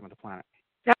about the bottom of the planet.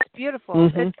 That's beautiful.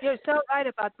 Mm-hmm. You're so right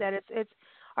about that. It's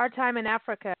our time in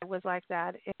Africa was like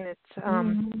that, and it's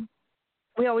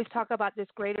we always talk about this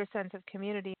greater sense of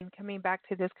community. And coming back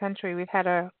to this country, we've had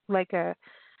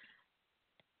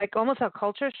almost a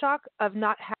culture shock of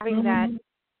not having that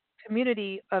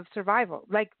community of survival.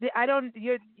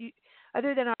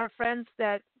 Other than our friends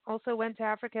that also went to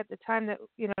Africa at the time, that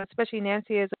especially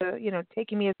Nancy as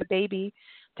taking me as a baby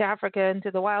to Africa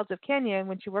into the wilds of Kenya, and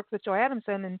when she worked with Joy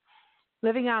Adamson and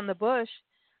living out in the bush,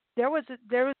 there was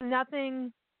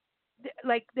nothing.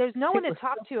 There's no one to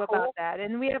talk to about that.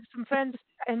 And we have some friends,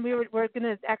 and we're going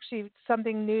to actually,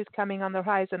 something new's coming on the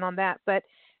horizon on that. But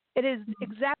it is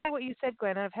exactly what you said,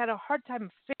 Glenn. I've had a hard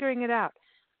time figuring it out.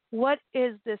 What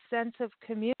is this sense of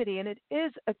community? And it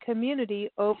is a community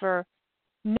over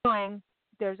knowing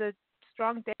there's a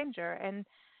strong danger. And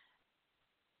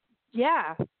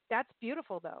yeah, that's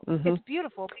beautiful though. Mm-hmm. It's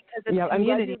beautiful because it's community. I'm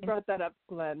glad you brought that up,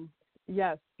 Glenn.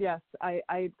 Yes.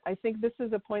 I think this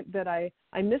is a point that I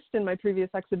missed in my previous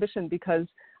exhibition, because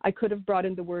I could have brought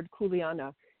in the word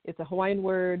kuleana. It's a Hawaiian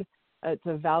word. It's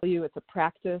a value. It's a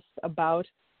practice about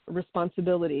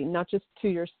responsibility, not just to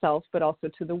yourself, but also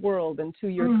to the world and to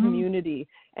your community,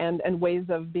 and ways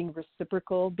of being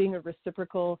a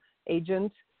reciprocal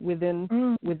agent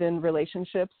within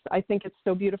relationships. I think it's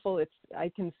so beautiful. I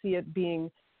can see it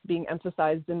being being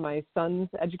emphasized in my son's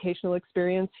educational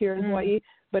experience here in Hawaii,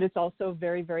 but it's also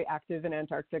very, very active in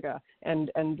Antarctica.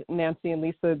 And Nancy and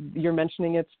Lisa, you're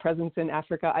mentioning its presence in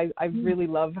Africa. I really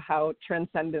love how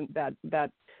transcendent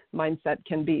that mindset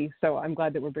can be. So I'm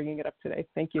glad that we're bringing it up today.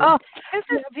 Thank you. Oh, this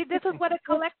is what a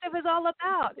collective is all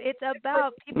about. It's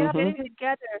about people getting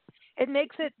together. It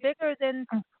makes it bigger than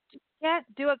you can't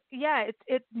do it. Yeah,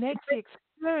 it makes the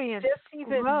experience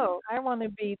grow. I want to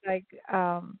be like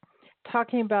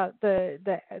talking about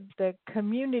the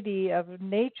community of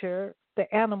nature,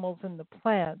 the animals and the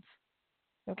plants.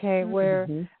 Okay,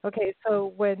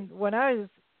 so when I was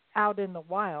out in the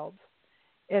wild,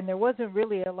 and there wasn't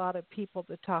really a lot of people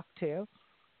to talk to.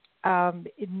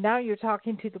 Now you're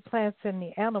talking to the plants and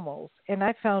the animals, and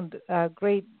I found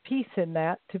great peace in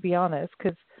that, to be honest,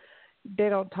 because they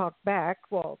don't talk back.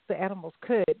 Well, the animals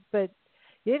could, but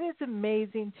it is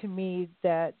amazing to me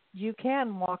that you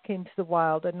can walk into the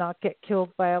wild and not get killed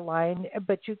by a lion,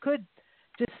 but you could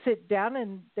just sit down,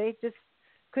 and they just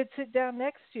could sit down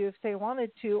next to you if they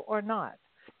wanted to or not.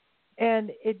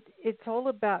 And it's all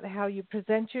about how you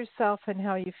present yourself and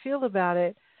how you feel about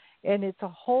it, and it's a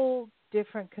whole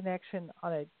different connection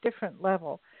on a different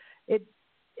level.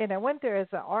 And I went there as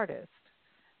an artist,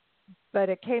 but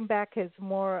it came back as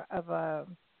more of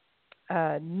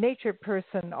a nature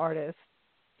person artist.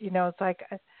 You know, it's like,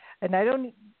 and I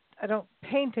don't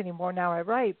paint anymore now. I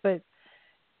write, but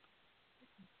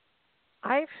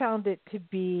I found it to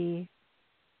be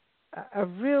a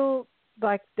real,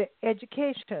 like, the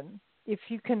education, if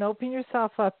you can open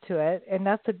yourself up to it, and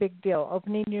that's a big deal,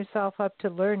 opening yourself up to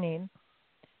learning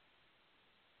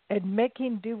and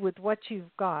making do with what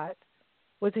you've got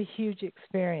was a huge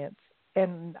experience.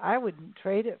 And I wouldn't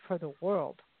trade it for the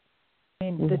world. I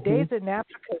mean, the days in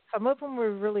Africa, some of them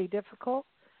were really difficult,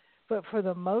 but for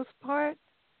the most part,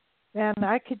 man,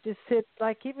 I could just sit,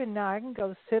 like even now, I can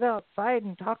go sit outside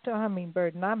and talk to a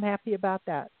hummingbird, and I'm happy about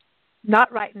that.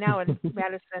 Not right now in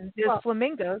Madison. There's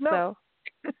flamingos, no. so.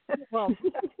 Well,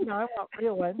 no, I want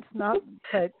real ones, not,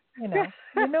 but, you know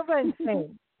what I'm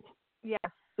saying. Yeah.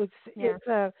 It's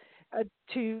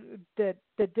to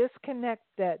the disconnect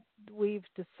that we've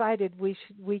decided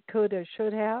we could or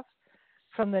should have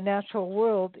from the natural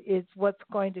world is what's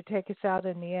going to take us out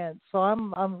in the end. So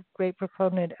I'm a great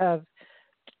proponent of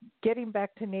getting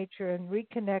back to nature and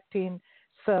reconnecting.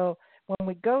 So when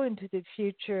we go into the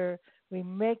future, we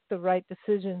make the right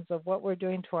decisions of what we're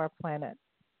doing to our planet.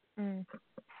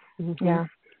 Yeah.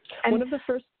 And one of the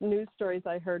first news stories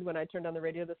I heard when I turned on the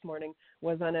radio this morning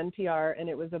was on NPR, and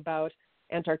it was about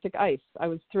Antarctic ice. I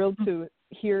was thrilled to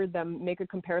hear them make a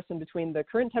comparison between the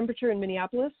current temperature in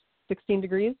Minneapolis, 16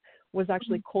 degrees, was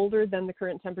actually colder than the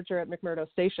current temperature at McMurdo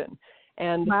Station.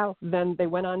 And then they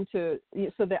went on to,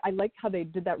 I liked how they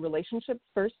did that relationship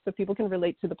first so people can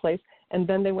relate to the place. And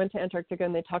then they went to Antarctica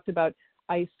and they talked about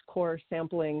ice core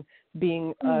sampling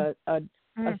being a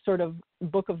sort of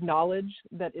book of knowledge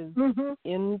that is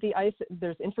in the ice.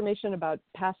 There's information about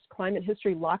past climate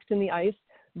history locked in the ice,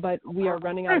 but we are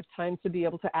running out of time to be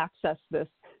able to access this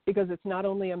because it's not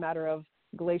only a matter of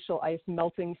glacial ice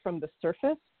melting from the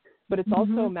surface, but it's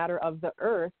also a matter of the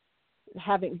earth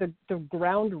having the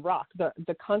ground rock,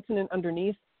 the continent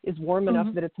underneath is warm enough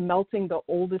that it's melting the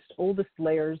oldest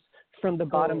layers from the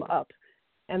bottom up.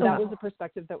 And that was a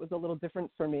perspective that was a little different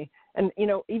for me. And,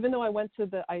 even though I went to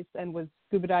the ice and was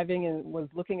scuba diving and was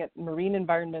looking at marine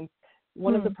environments,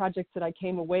 one of the projects that I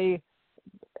came away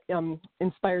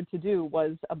inspired to do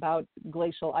was about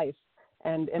glacial ice.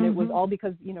 And it was all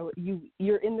because,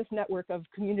 you're in this network of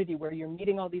community where you're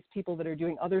meeting all these people that are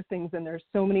doing other things, and there's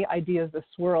so many ideas that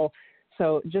swirl.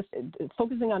 So just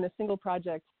focusing on a single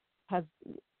project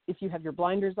if you have your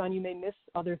blinders on, you may miss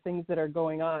other things that are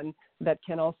going on that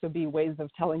can also be ways of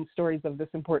telling stories of this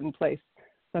important place.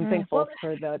 So I'm thankful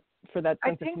for that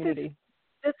sense of community.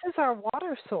 This is our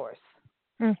water source,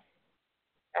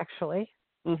 actually.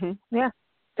 Yeah.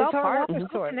 It's our water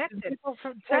source. Connected. People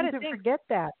tend to forget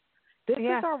that. This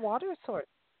is our water source.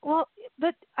 Well,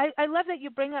 but I love that you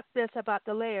bring up this about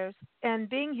the layers. And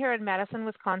being here in Madison,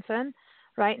 Wisconsin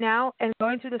right now and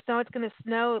going through the snow, it's going to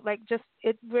snow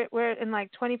we're in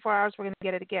like 24 hours, we're going to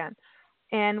get it again.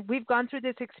 And we've gone through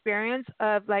this experience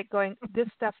of like going, this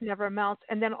stuff never melts.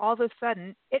 And then all of a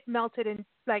sudden it melted, and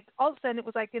like all of a sudden it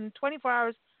was like in 24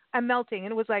 hours I'm melting,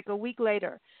 and it was like a week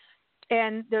later.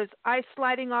 And there's ice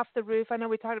sliding off the roof. I know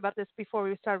we talked about this before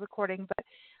we started recording, but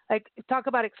like talk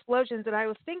about explosions. And I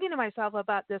was thinking to myself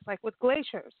about this, like with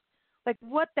glaciers, like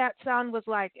what that sound was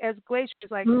like as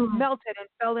glaciers like melted and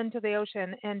fell into the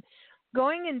ocean. And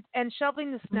going and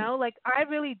shoveling the snow, like I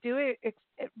really do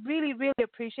really, really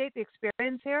appreciate the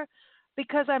experience here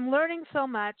because I'm learning so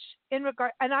much in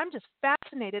regard, and I'm just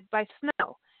fascinated by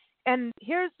snow. And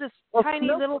here's this tiny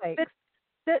little bit,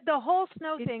 the whole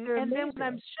snow thing. And then when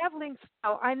I'm shoveling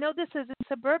snow, I know this is in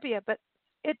suburbia, but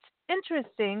it's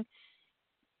interesting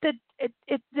that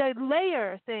it's the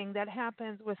layer thing that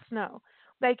happens with snow.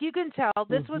 Like you can tell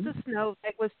this was the snow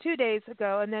that was 2 days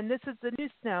ago, and then this is the new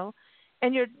snow,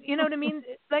 and you know what I mean?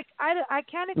 Like I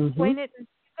can't explain it. You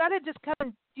gotta just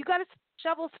you gotta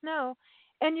shovel snow,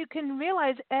 and you can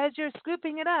realize as you're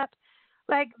scooping it up,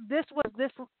 like this was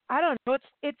this. I don't know.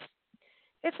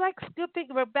 It's like scooping.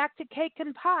 We're back to cake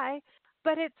and pie,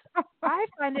 but I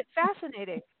find it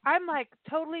fascinating. I'm like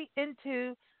totally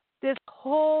into this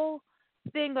whole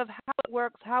thing of how it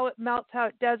works, how it melts, how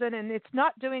it doesn't, and it's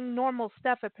not doing normal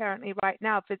stuff apparently right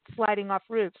now if it's sliding off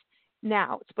roofs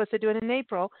now. It's supposed to do it in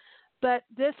April, but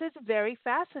this is very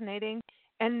fascinating,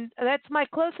 and that's my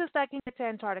closest I can get to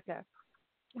Antarctica.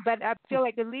 But I feel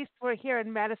like at least we're here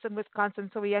in Madison,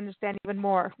 Wisconsin, so we understand even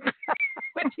more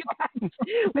with you guys,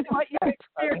 with what you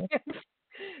experience.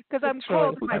 Because I'm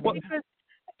cold.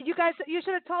 You guys, you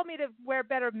should have told me to wear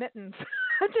better mittens.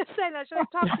 I'm just saying, I should have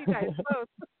talked to you guys both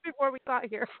before we got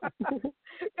here.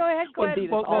 Go ahead, Glenn.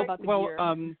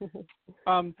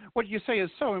 What you say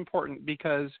is so important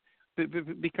because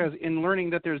in learning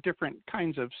that there's different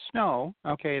kinds of snow,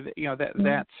 okay,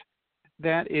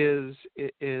 that is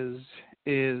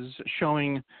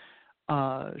showing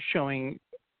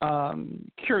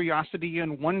curiosity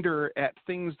and wonder at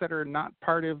things that are not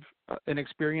part of an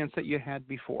experience that you had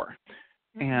before.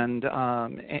 And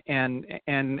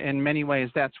in many ways,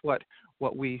 that's what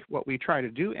we try to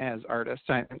do as artists.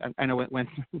 I know when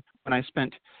I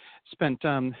spent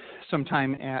some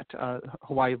time at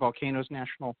Hawaii Volcanoes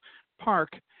National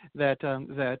Park, that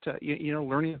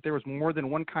learning that there was more than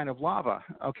one kind of lava.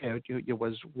 Okay, it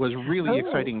was really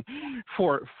exciting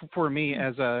for me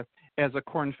as a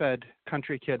corn-fed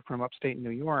country kid from upstate New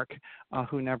York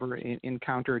who never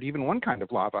encountered even one kind of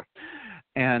lava.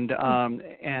 And so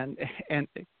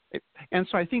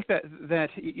I think that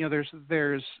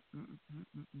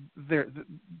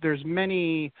there's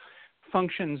many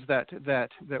functions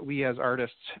that we as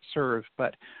artists serve,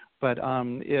 but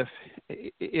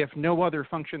if no other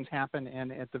functions happen,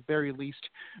 and at the very least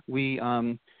we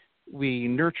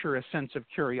nurture a sense of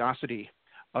curiosity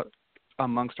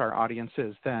amongst our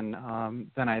audiences, then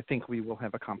I think we will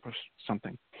have accomplished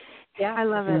something. Yeah, I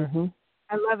love it.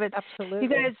 I love it. Absolutely. You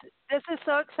guys, this is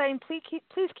so exciting.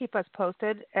 Please keep us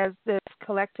posted as this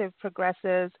collective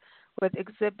progresses with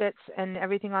exhibits and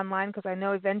everything online, because I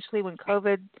know eventually when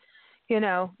COVID,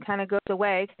 kind of goes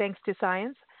away, thanks to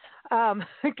science,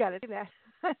 got to do that.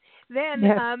 Then,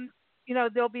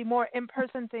 there'll be more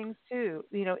in-person things too,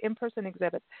 in-person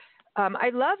exhibits. I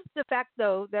love the fact,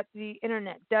 though, that the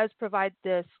internet does provide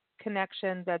this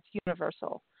connection that's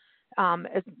universal.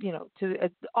 To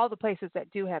all the places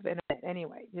that do have internet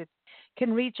anyway, it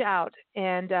can reach out.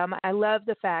 And I love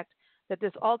the fact that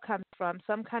this all comes from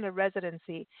some kind of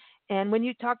residency. And when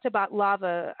you talked about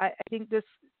lava, I think this,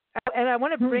 and I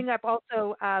want to bring up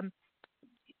also,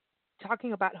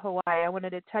 talking about Hawaii, I wanted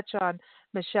to touch on,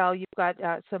 Michelle, you've got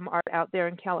some art out there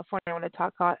in California I want to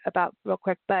talk about real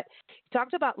quick. But you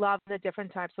talked about lava, the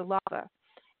different types of lava.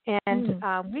 And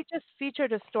we just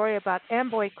featured a story about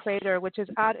Amboy Crater, which is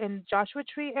out in Joshua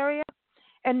Tree area.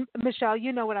 And Michelle,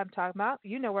 you know what I'm talking about.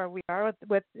 You know where we are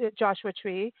with Joshua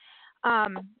Tree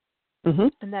in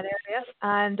that area.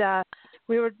 And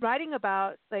we were writing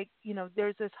about,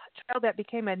 there's this trail that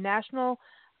became a national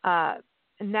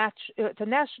it's a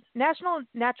national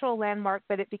natural landmark,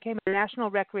 but it became a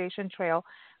national recreation trail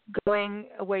going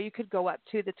where you could go up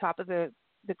to the top of the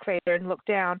crater and look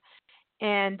down.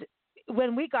 And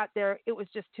when we got there, it was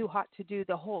just too hot to do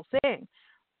the whole thing.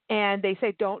 And they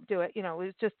say, don't do it.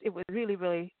 It was really,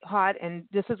 really hot. And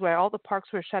this is where all the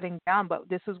parks were shutting down. But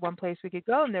this is one place we could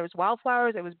go. And there was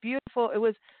wildflowers. It was beautiful. It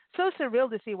was so surreal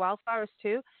to see wildflowers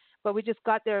too. But we just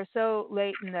got there so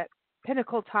late in that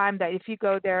pinnacle time that if you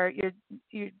go there,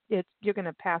 you're going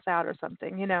to pass out or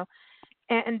something,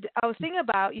 And I was thinking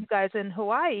about you guys in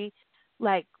Hawaii,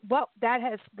 like what that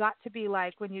has got to be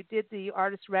like when you did the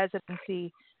artist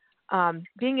residency.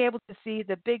 Being able to see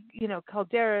the big,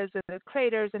 calderas and the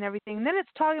craters and everything. And then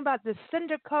it's talking about the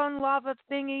cinder cone lava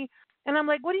thingy. And I'm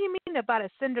like, what do you mean about a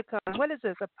cinder cone? What is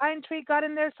this? A pine tree got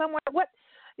in there somewhere? What?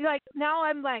 Now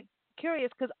I'm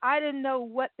curious because I didn't know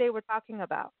what they were talking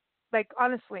about.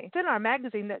 Honestly, it's in our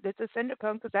magazine that it's a cinder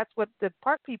cone because that's what the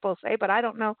park people say, but I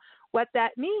don't know what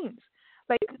that means.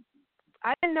 I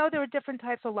didn't know there were different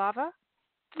types of lava.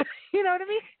 You know what I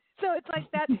mean? So it's like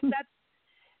that's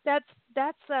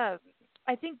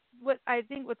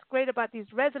what's great about these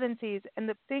residencies and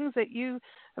the things that you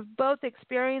have both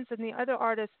experienced and the other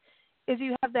artists is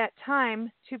you have that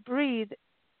time to breathe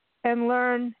and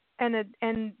learn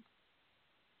and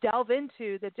delve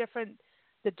into the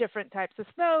different types of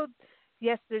snow.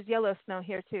 Yes, there's yellow snow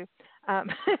here too.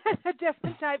 The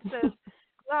different types of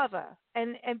lava,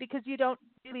 and because you don't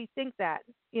really think that,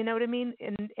 you know what I mean.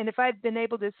 And if I'd been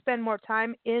able to spend more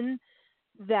time in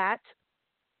that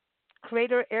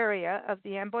crater area of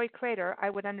the Amboy crater,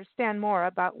 I would understand more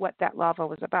about what that lava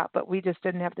was about. But we just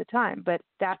didn't have the time. But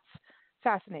that's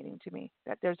fascinating to me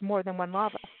that there's more than one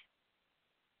lava.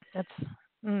 That's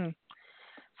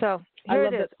so. I Here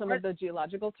love it is. that some of the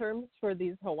geological terms for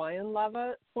these Hawaiian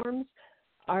lava forms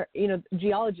are,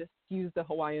 geologists use the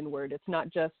Hawaiian word. It's not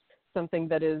just something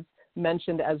that is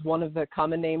mentioned as one of the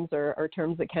common names or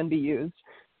terms that can be used.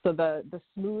 So the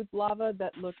smooth lava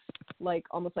that looks like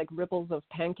almost like ripples of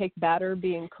pancake batter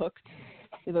being cooked,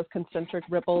 those concentric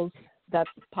ripples, that's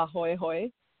pahoehoe,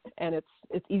 and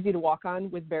it's easy to walk on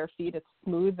with bare feet. It's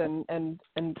smooth and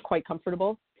quite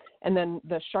comfortable. And then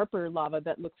the sharper lava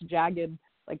that looks jagged,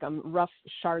 like rough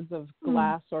shards of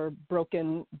glass or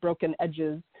broken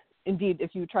edges. Indeed,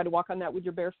 if you try to walk on that with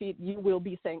your bare feet, you will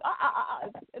be saying,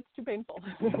 it's too painful.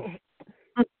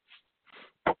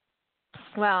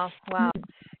 Wow.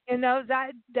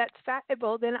 That's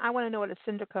fabulous. Then I want to know what a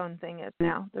cinder cone thing is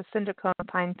now. The cinder cone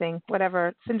pine thing,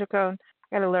 whatever. Cinder cone,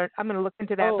 I got to learn. I'm going to look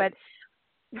into that. But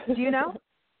do you know?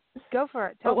 Go for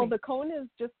it. Tell me. The cone is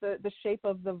just the shape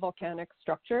of the volcanic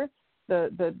structure.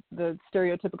 The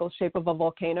stereotypical shape of a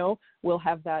volcano will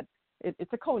have that.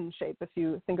 It's a cone shape if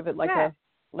you think of it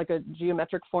like a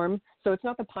geometric form. So it's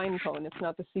not the pine cone. It's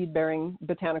not the seed-bearing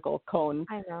botanical cone.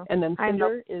 I know. And then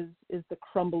cinder is the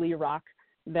crumbly rock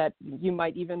that you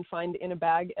might even find in a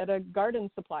bag at a garden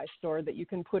supply store that you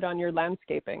can put on your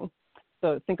landscaping.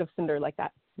 So think of cinder like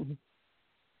that. Mm-hmm.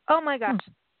 Oh my gosh,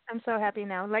 I'm so happy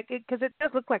now. Because it does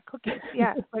look like cookies.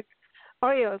 Yeah, like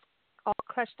Oreos all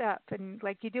crushed up, and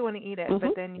like you do want to eat it,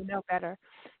 but then you know better.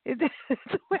 There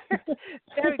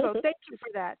we go. Thank you for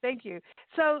that. Thank you.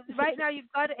 So right now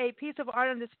you've got a piece of art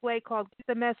on display called "Get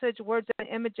the Message: Words and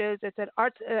Images." It's at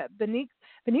Arts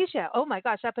Benicia. Oh my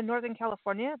gosh, up in Northern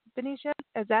California, Benicia.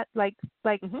 Is that like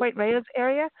White Reyes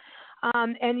area?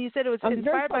 And you said it was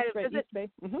inspired by a visit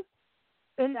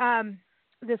in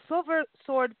the silver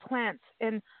sword plants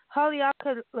in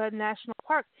Haleakala National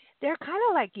Park. They're kind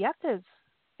of like yuccas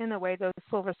in a way, those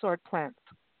silver sword plants.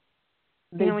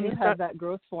 They do have that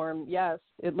growth form, yes.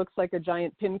 It looks like a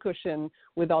giant pincushion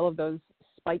with all of those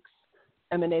spikes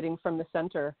emanating from the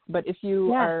center. But if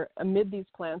you are amid these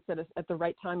plants at the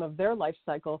right time of their life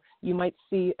cycle, you might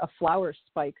see a flower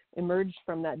spike emerge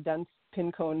from that dense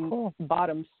pin cone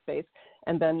bottom space.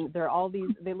 And then there are all these,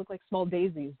 they look like small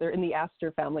daisies. They're in the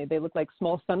aster family. They look like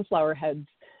small sunflower heads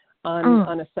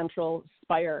on a central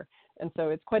spire. And so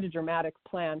it's quite a dramatic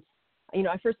plant.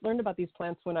 I first learned about these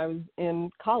plants when I was in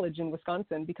college in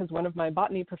Wisconsin because one of my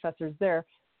botany professors there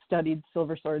studied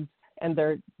silver swords and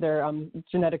their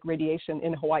genetic radiation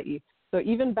in Hawaii. So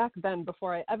even back then,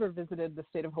 before I ever visited the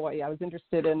state of Hawaii, I was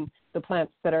interested in the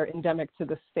plants that are endemic to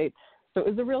the state. So it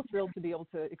was a real thrill to be able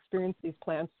to experience these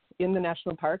plants in the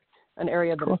national park, an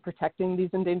area that is protecting these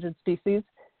endangered species.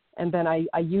 And then I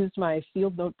used my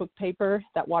field notebook paper,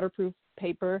 that waterproof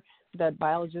paper that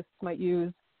biologists might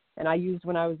use, and I used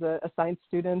when I was a science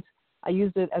student. I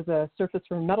used it as a surface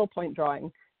for metal point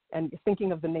drawing, and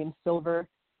thinking of the name silver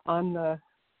on the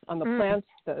plant,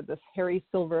 the hairy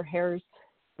silver hairs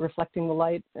reflecting the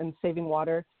light and saving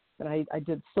water. And I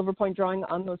did silver point drawing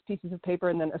on those pieces of paper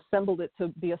and then assembled it to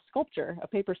be a sculpture, a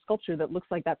paper sculpture that looks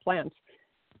like that plant.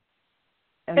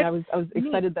 And I was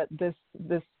excited that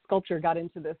this sculpture got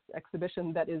into this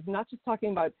exhibition that is not just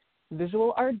talking about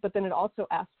visual art, but then it also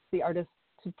asks the artist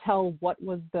to tell what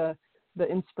was the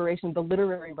inspiration, the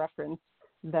literary reference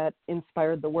that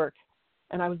inspired the work.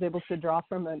 And I was able to draw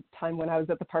from a time when I was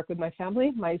at the park with my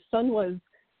family. My son was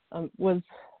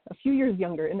a few years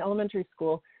younger in elementary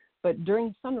school, but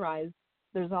during sunrise,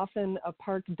 there's often a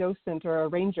park docent or a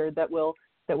ranger that will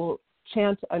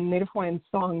chant a Native Hawaiian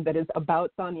song that is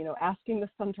about sun, asking the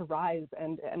sun to rise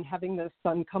and having the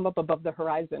sun come up above the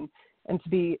horizon. And to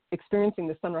be experiencing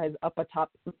the sunrise up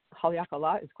atop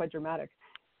Haleakala is quite dramatic.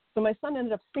 So my son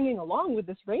ended up singing along with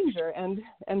this ranger, and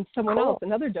someone else,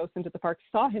 another docent at the park,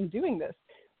 saw him doing this.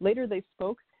 Later they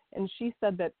spoke, and she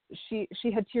said that she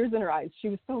had tears in her eyes. She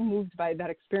was so moved by that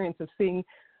experience of seeing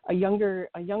a younger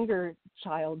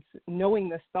child knowing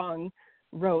this song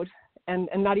wrote and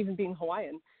not even being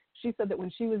Hawaiian. She said that when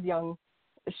she was young,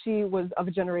 she was of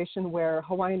a generation where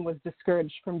Hawaiian was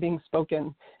discouraged from being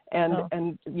spoken,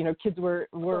 and kids were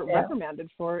reprimanded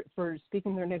for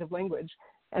speaking their native language.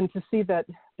 And to see that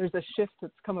there's a shift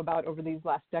that's come about over these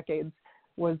last decades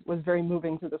was very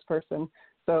moving to this person.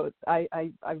 So I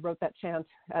wrote that chant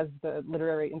as the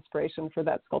literary inspiration for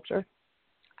that sculpture.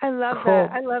 I love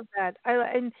that. I love that.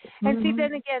 And see,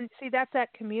 then again, that's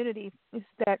that community. It's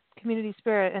that community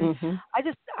spirit. And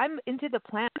I'm into the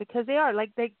plant because they are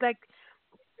like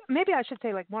maybe I should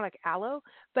say like more like aloe,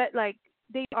 but like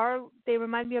they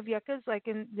remind me of yuccas. Like,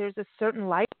 and there's a certain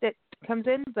light that comes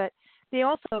in, but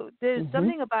there's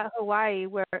something about Hawaii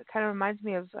where it kind of reminds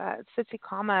me of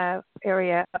Tsitsikamma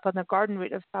area up on the Garden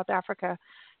Route of South Africa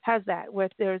has that, where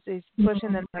there's these bush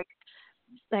and then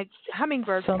like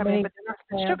hummingbirds come in, but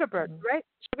they're not sugar birds, right?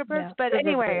 Sugar birds. Yeah, but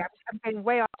anyway, I'm getting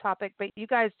way off topic, but you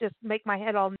guys just make my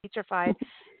head all naturified.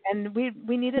 And we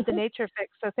needed the nature fix,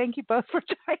 so thank you both for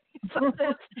joining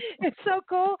us. It's so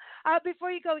cool. Before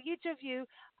you go, each of you,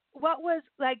 what was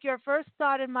like your first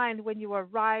thought in mind when you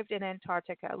arrived in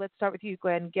Antarctica? Let's start with you,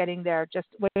 Glenn, getting there. Just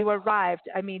when you arrived,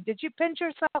 I mean, did you pinch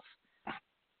yourself?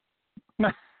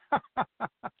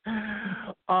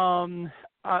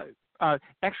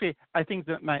 Actually, I think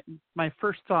that my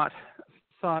first thought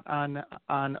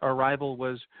on arrival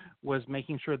was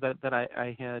making sure that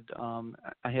I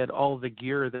had all the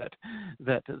gear that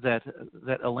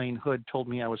Elaine Hood told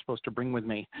me I was supposed to bring with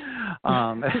me,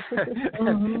 and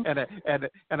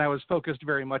I was focused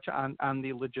very much on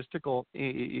the logistical.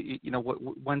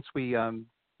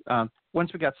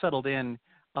 Once we got settled in,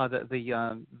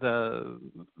 the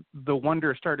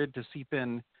wonder started to seep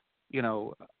in,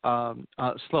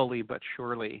 slowly but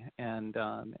surely, and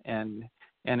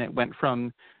it went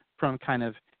from kind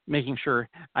of making sure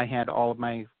I had all of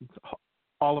my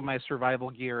survival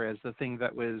gear as the thing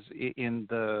that was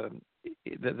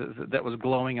that was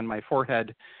glowing in my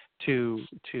forehead to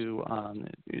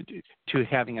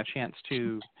having a chance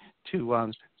to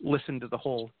listen to the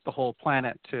whole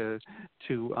planet, to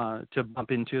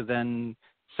bump into then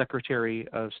Secretary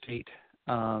of State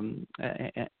and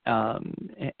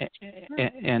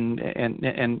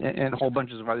whole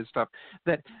bunches of other stuff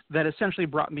that essentially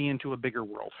brought me into a bigger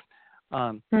world.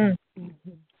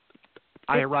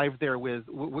 I arrived there with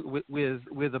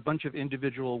a bunch of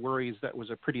individual worries that was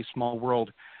a pretty small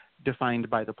world defined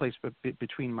by the place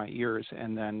between my ears,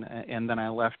 and then I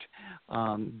left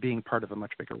being part of a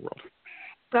much bigger world.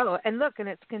 Oh, and look, and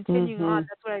it's continuing on.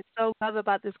 That's what I so love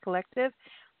about this collective.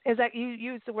 Is that you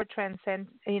use the word transcend,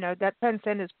 that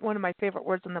transcend is one of my favorite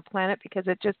words on the planet, because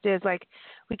it just is like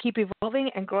we keep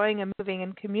evolving and growing and moving,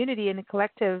 and community and the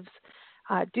collectives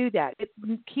do that. It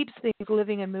keeps things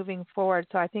living and moving forward.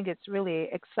 So I think it's really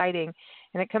exciting,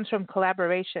 and it comes from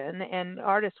collaboration and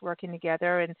artists working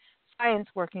together and science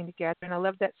working together. And I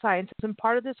love that science is in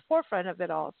part of this forefront of it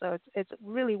all. So it's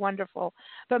really wonderful.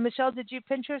 But Michelle, did you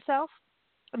pinch yourself?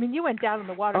 I mean, you went down in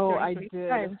the water. Oh, I did.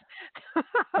 Times.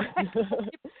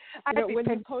 When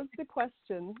you posed the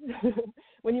question,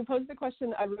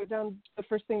 I wrote down the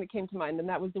first thing that came to mind, and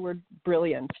that was the word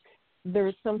brilliant. There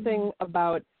was something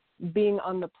about being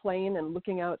on the plane and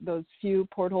looking out those few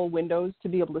porthole windows to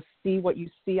be able to see what you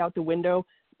see out the window,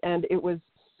 and it was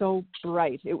so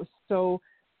bright. It was so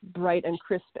bright and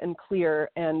crisp and clear,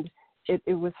 and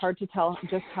it was hard to tell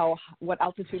just what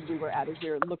altitude we were at as we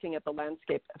were looking at the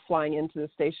landscape flying into the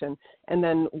station. And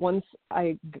then once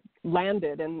I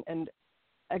landed and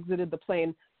exited the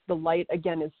plane, the light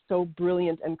again is so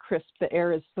brilliant and crisp. The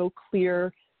air is so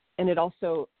clear, and it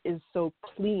also is so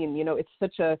clean. It's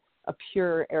such a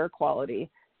pure air quality.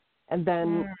 And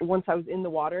then once I was in the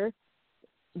water,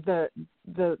 the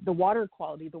water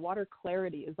quality, the water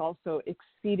clarity is also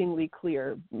exceedingly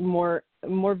clear, more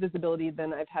visibility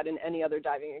than I've had in any other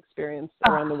diving experience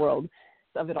around the world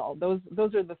of it all. Those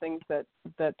are the things that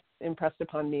impressed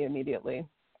upon me immediately.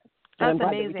 That's I'm glad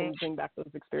amazing. that we can bring back those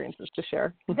experiences to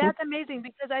share. That's amazing,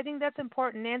 because I think that's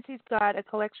important. Nancy's got a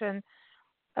collection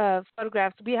of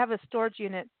photographs. We have a storage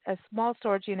unit, a small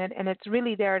storage unit, and it's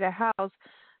really there to house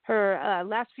her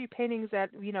last few paintings that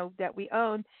we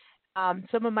own.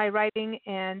 Some of my writing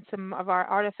and some of our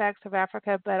artifacts of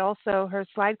Africa, but also her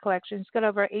slide collection. She's got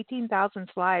over 18,000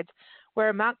 slides,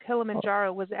 where Mount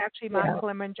Kilimanjaro was actually Mount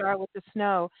Kilimanjaro with the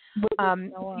snow. You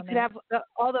could have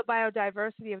all the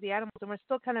biodiversity of the animals, and we're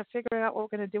still kind of figuring out what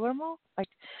we're going to do with them all.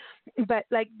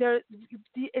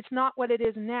 It's not what it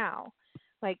is now.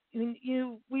 Like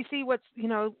we see what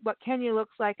Kenya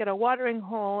looks like at a watering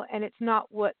hole, and it's not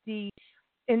what you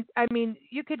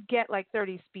could get like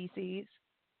 30 species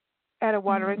at a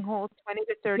watering hole, 20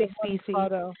 to 30 species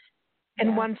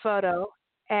in one photo,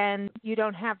 and you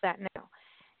don't have that now.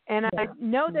 And I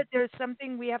know that there's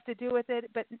something we have to do with it,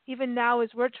 but even now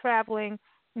as we're traveling,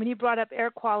 when you brought up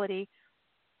air quality,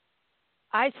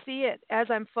 I see it as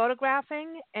I'm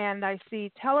photographing, and I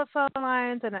see telephone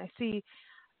lines, and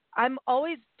I'm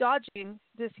always dodging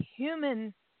this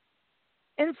human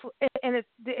and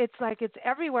it's like it's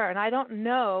everywhere, and I don't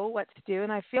know what to do,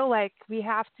 and I feel like we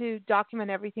have to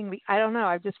document everything. I don't know.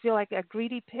 I just feel like a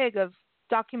greedy pig of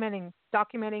documenting,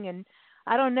 and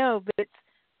I don't know, but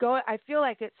I feel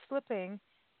like it's slipping.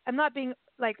 I'm not being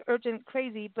like urgent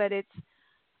crazy, but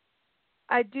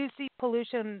I do see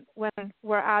pollution when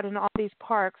we're out in all these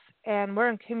parks, and we're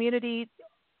in community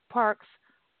parks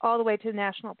all the way to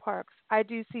national parks. I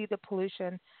do see the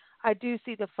pollution. I do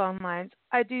see the phone lines.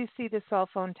 I do see the cell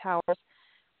phone towers.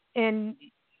 And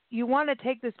you want to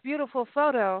take this beautiful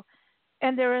photo,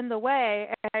 and they're in the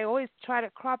way. And I always try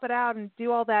to crop it out and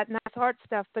do all that nice art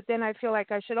stuff, but then I feel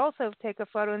like I should also take a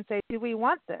photo and say, do we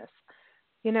want this?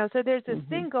 So there's this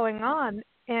thing going on.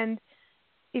 And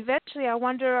eventually I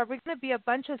wonder, are we going to be a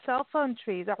bunch of cell phone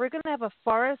trees? Are we going to have a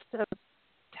forest of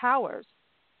towers?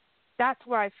 That's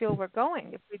where I feel we're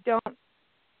going if we don't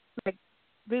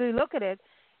really look at it.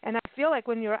 And I feel like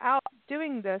when you're out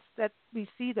doing this, that we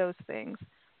see those things.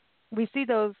 We see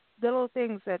those little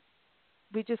things that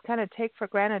we just kind of take for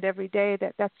granted every day,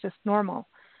 that's just normal.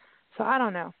 So I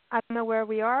don't know. I don't know where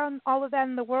we are on all of that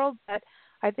in the world, but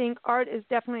I think art is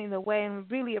definitely the way, and we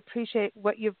really appreciate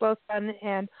what you've both done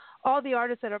and all the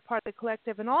artists that are part of the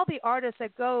collective and all the artists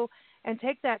that go and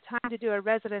take that time to do a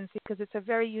residency, because it's a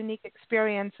very unique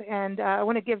experience. And I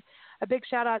want to give a big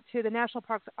shout out to the National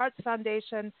Parks Arts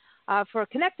Foundation for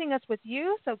connecting us with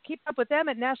you. So keep up with them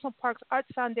at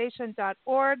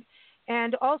nationalparksartsfoundation.org,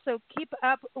 and also keep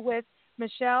up with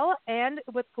Michelle and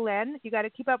with Glenn. You got to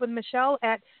keep up with Michelle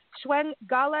at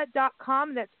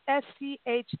schwengala.com. That's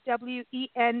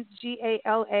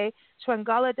SCHWENGALA,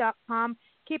 schwengala.com.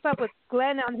 Keep up with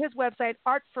Glenn on his website,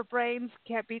 Art for Brains.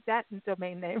 Can't beat that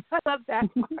domain name. I love that,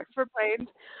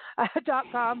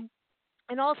 artforbrains.com.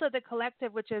 And also the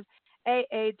collective, which is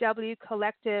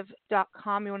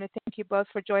aawcollective.com. We want to thank you both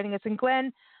for joining us. And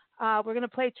Glenn, we're going to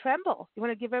play Tremble. You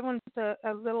want to give everyone just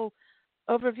a little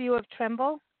overview of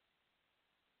Tremble?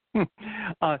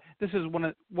 This is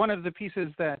one of the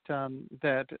pieces that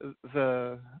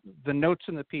the notes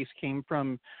in the piece came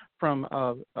from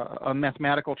a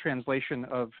mathematical translation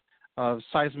of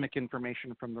seismic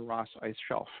information from the Ross Ice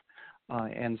Shelf,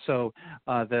 and so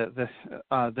the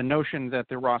notion that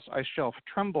the Ross Ice Shelf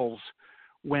trembles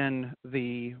when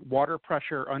the water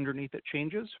pressure underneath it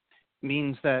changes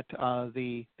means that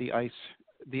the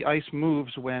ice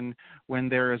moves when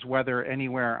there is weather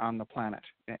anywhere on the planet,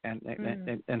 and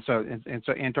so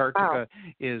Antarctica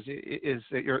is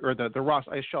the Ross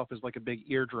Ice Shelf is like a big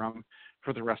eardrum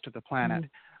for the rest of the planet,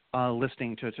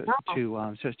 listening to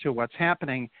what's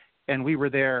happening. And we were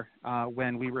there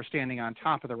when we were standing on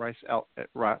top of the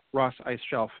Ross Ice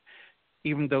Shelf.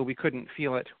 Even though we couldn't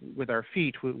feel it with our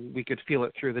feet, we could feel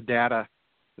it through the data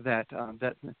that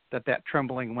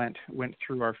trembling went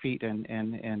through our feet and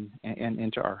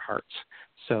into our hearts.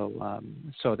 So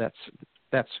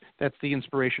that's the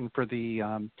inspiration for the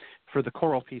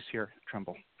choral piece here,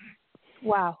 Tremble.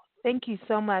 Wow, thank you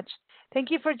so much.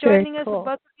 Thank you for joining us, both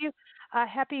of you.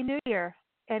 Happy New Year,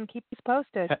 and keep us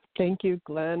posted. Thank you,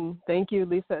 Glenn. Thank you,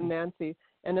 Lisa and Nancy.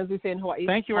 And as we say in Hawaii,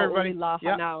 thank you, everybody.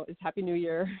 Now is Happy New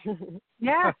Year.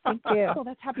 Yeah, thank you. Oh,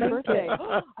 that's Happy Birthday.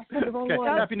 I said the wrong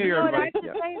one. Happy New Year, everybody.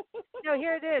 No,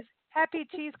 here it is. Happy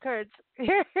cheese curds.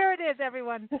 Here it is,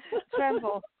 everyone.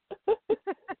 Tremble.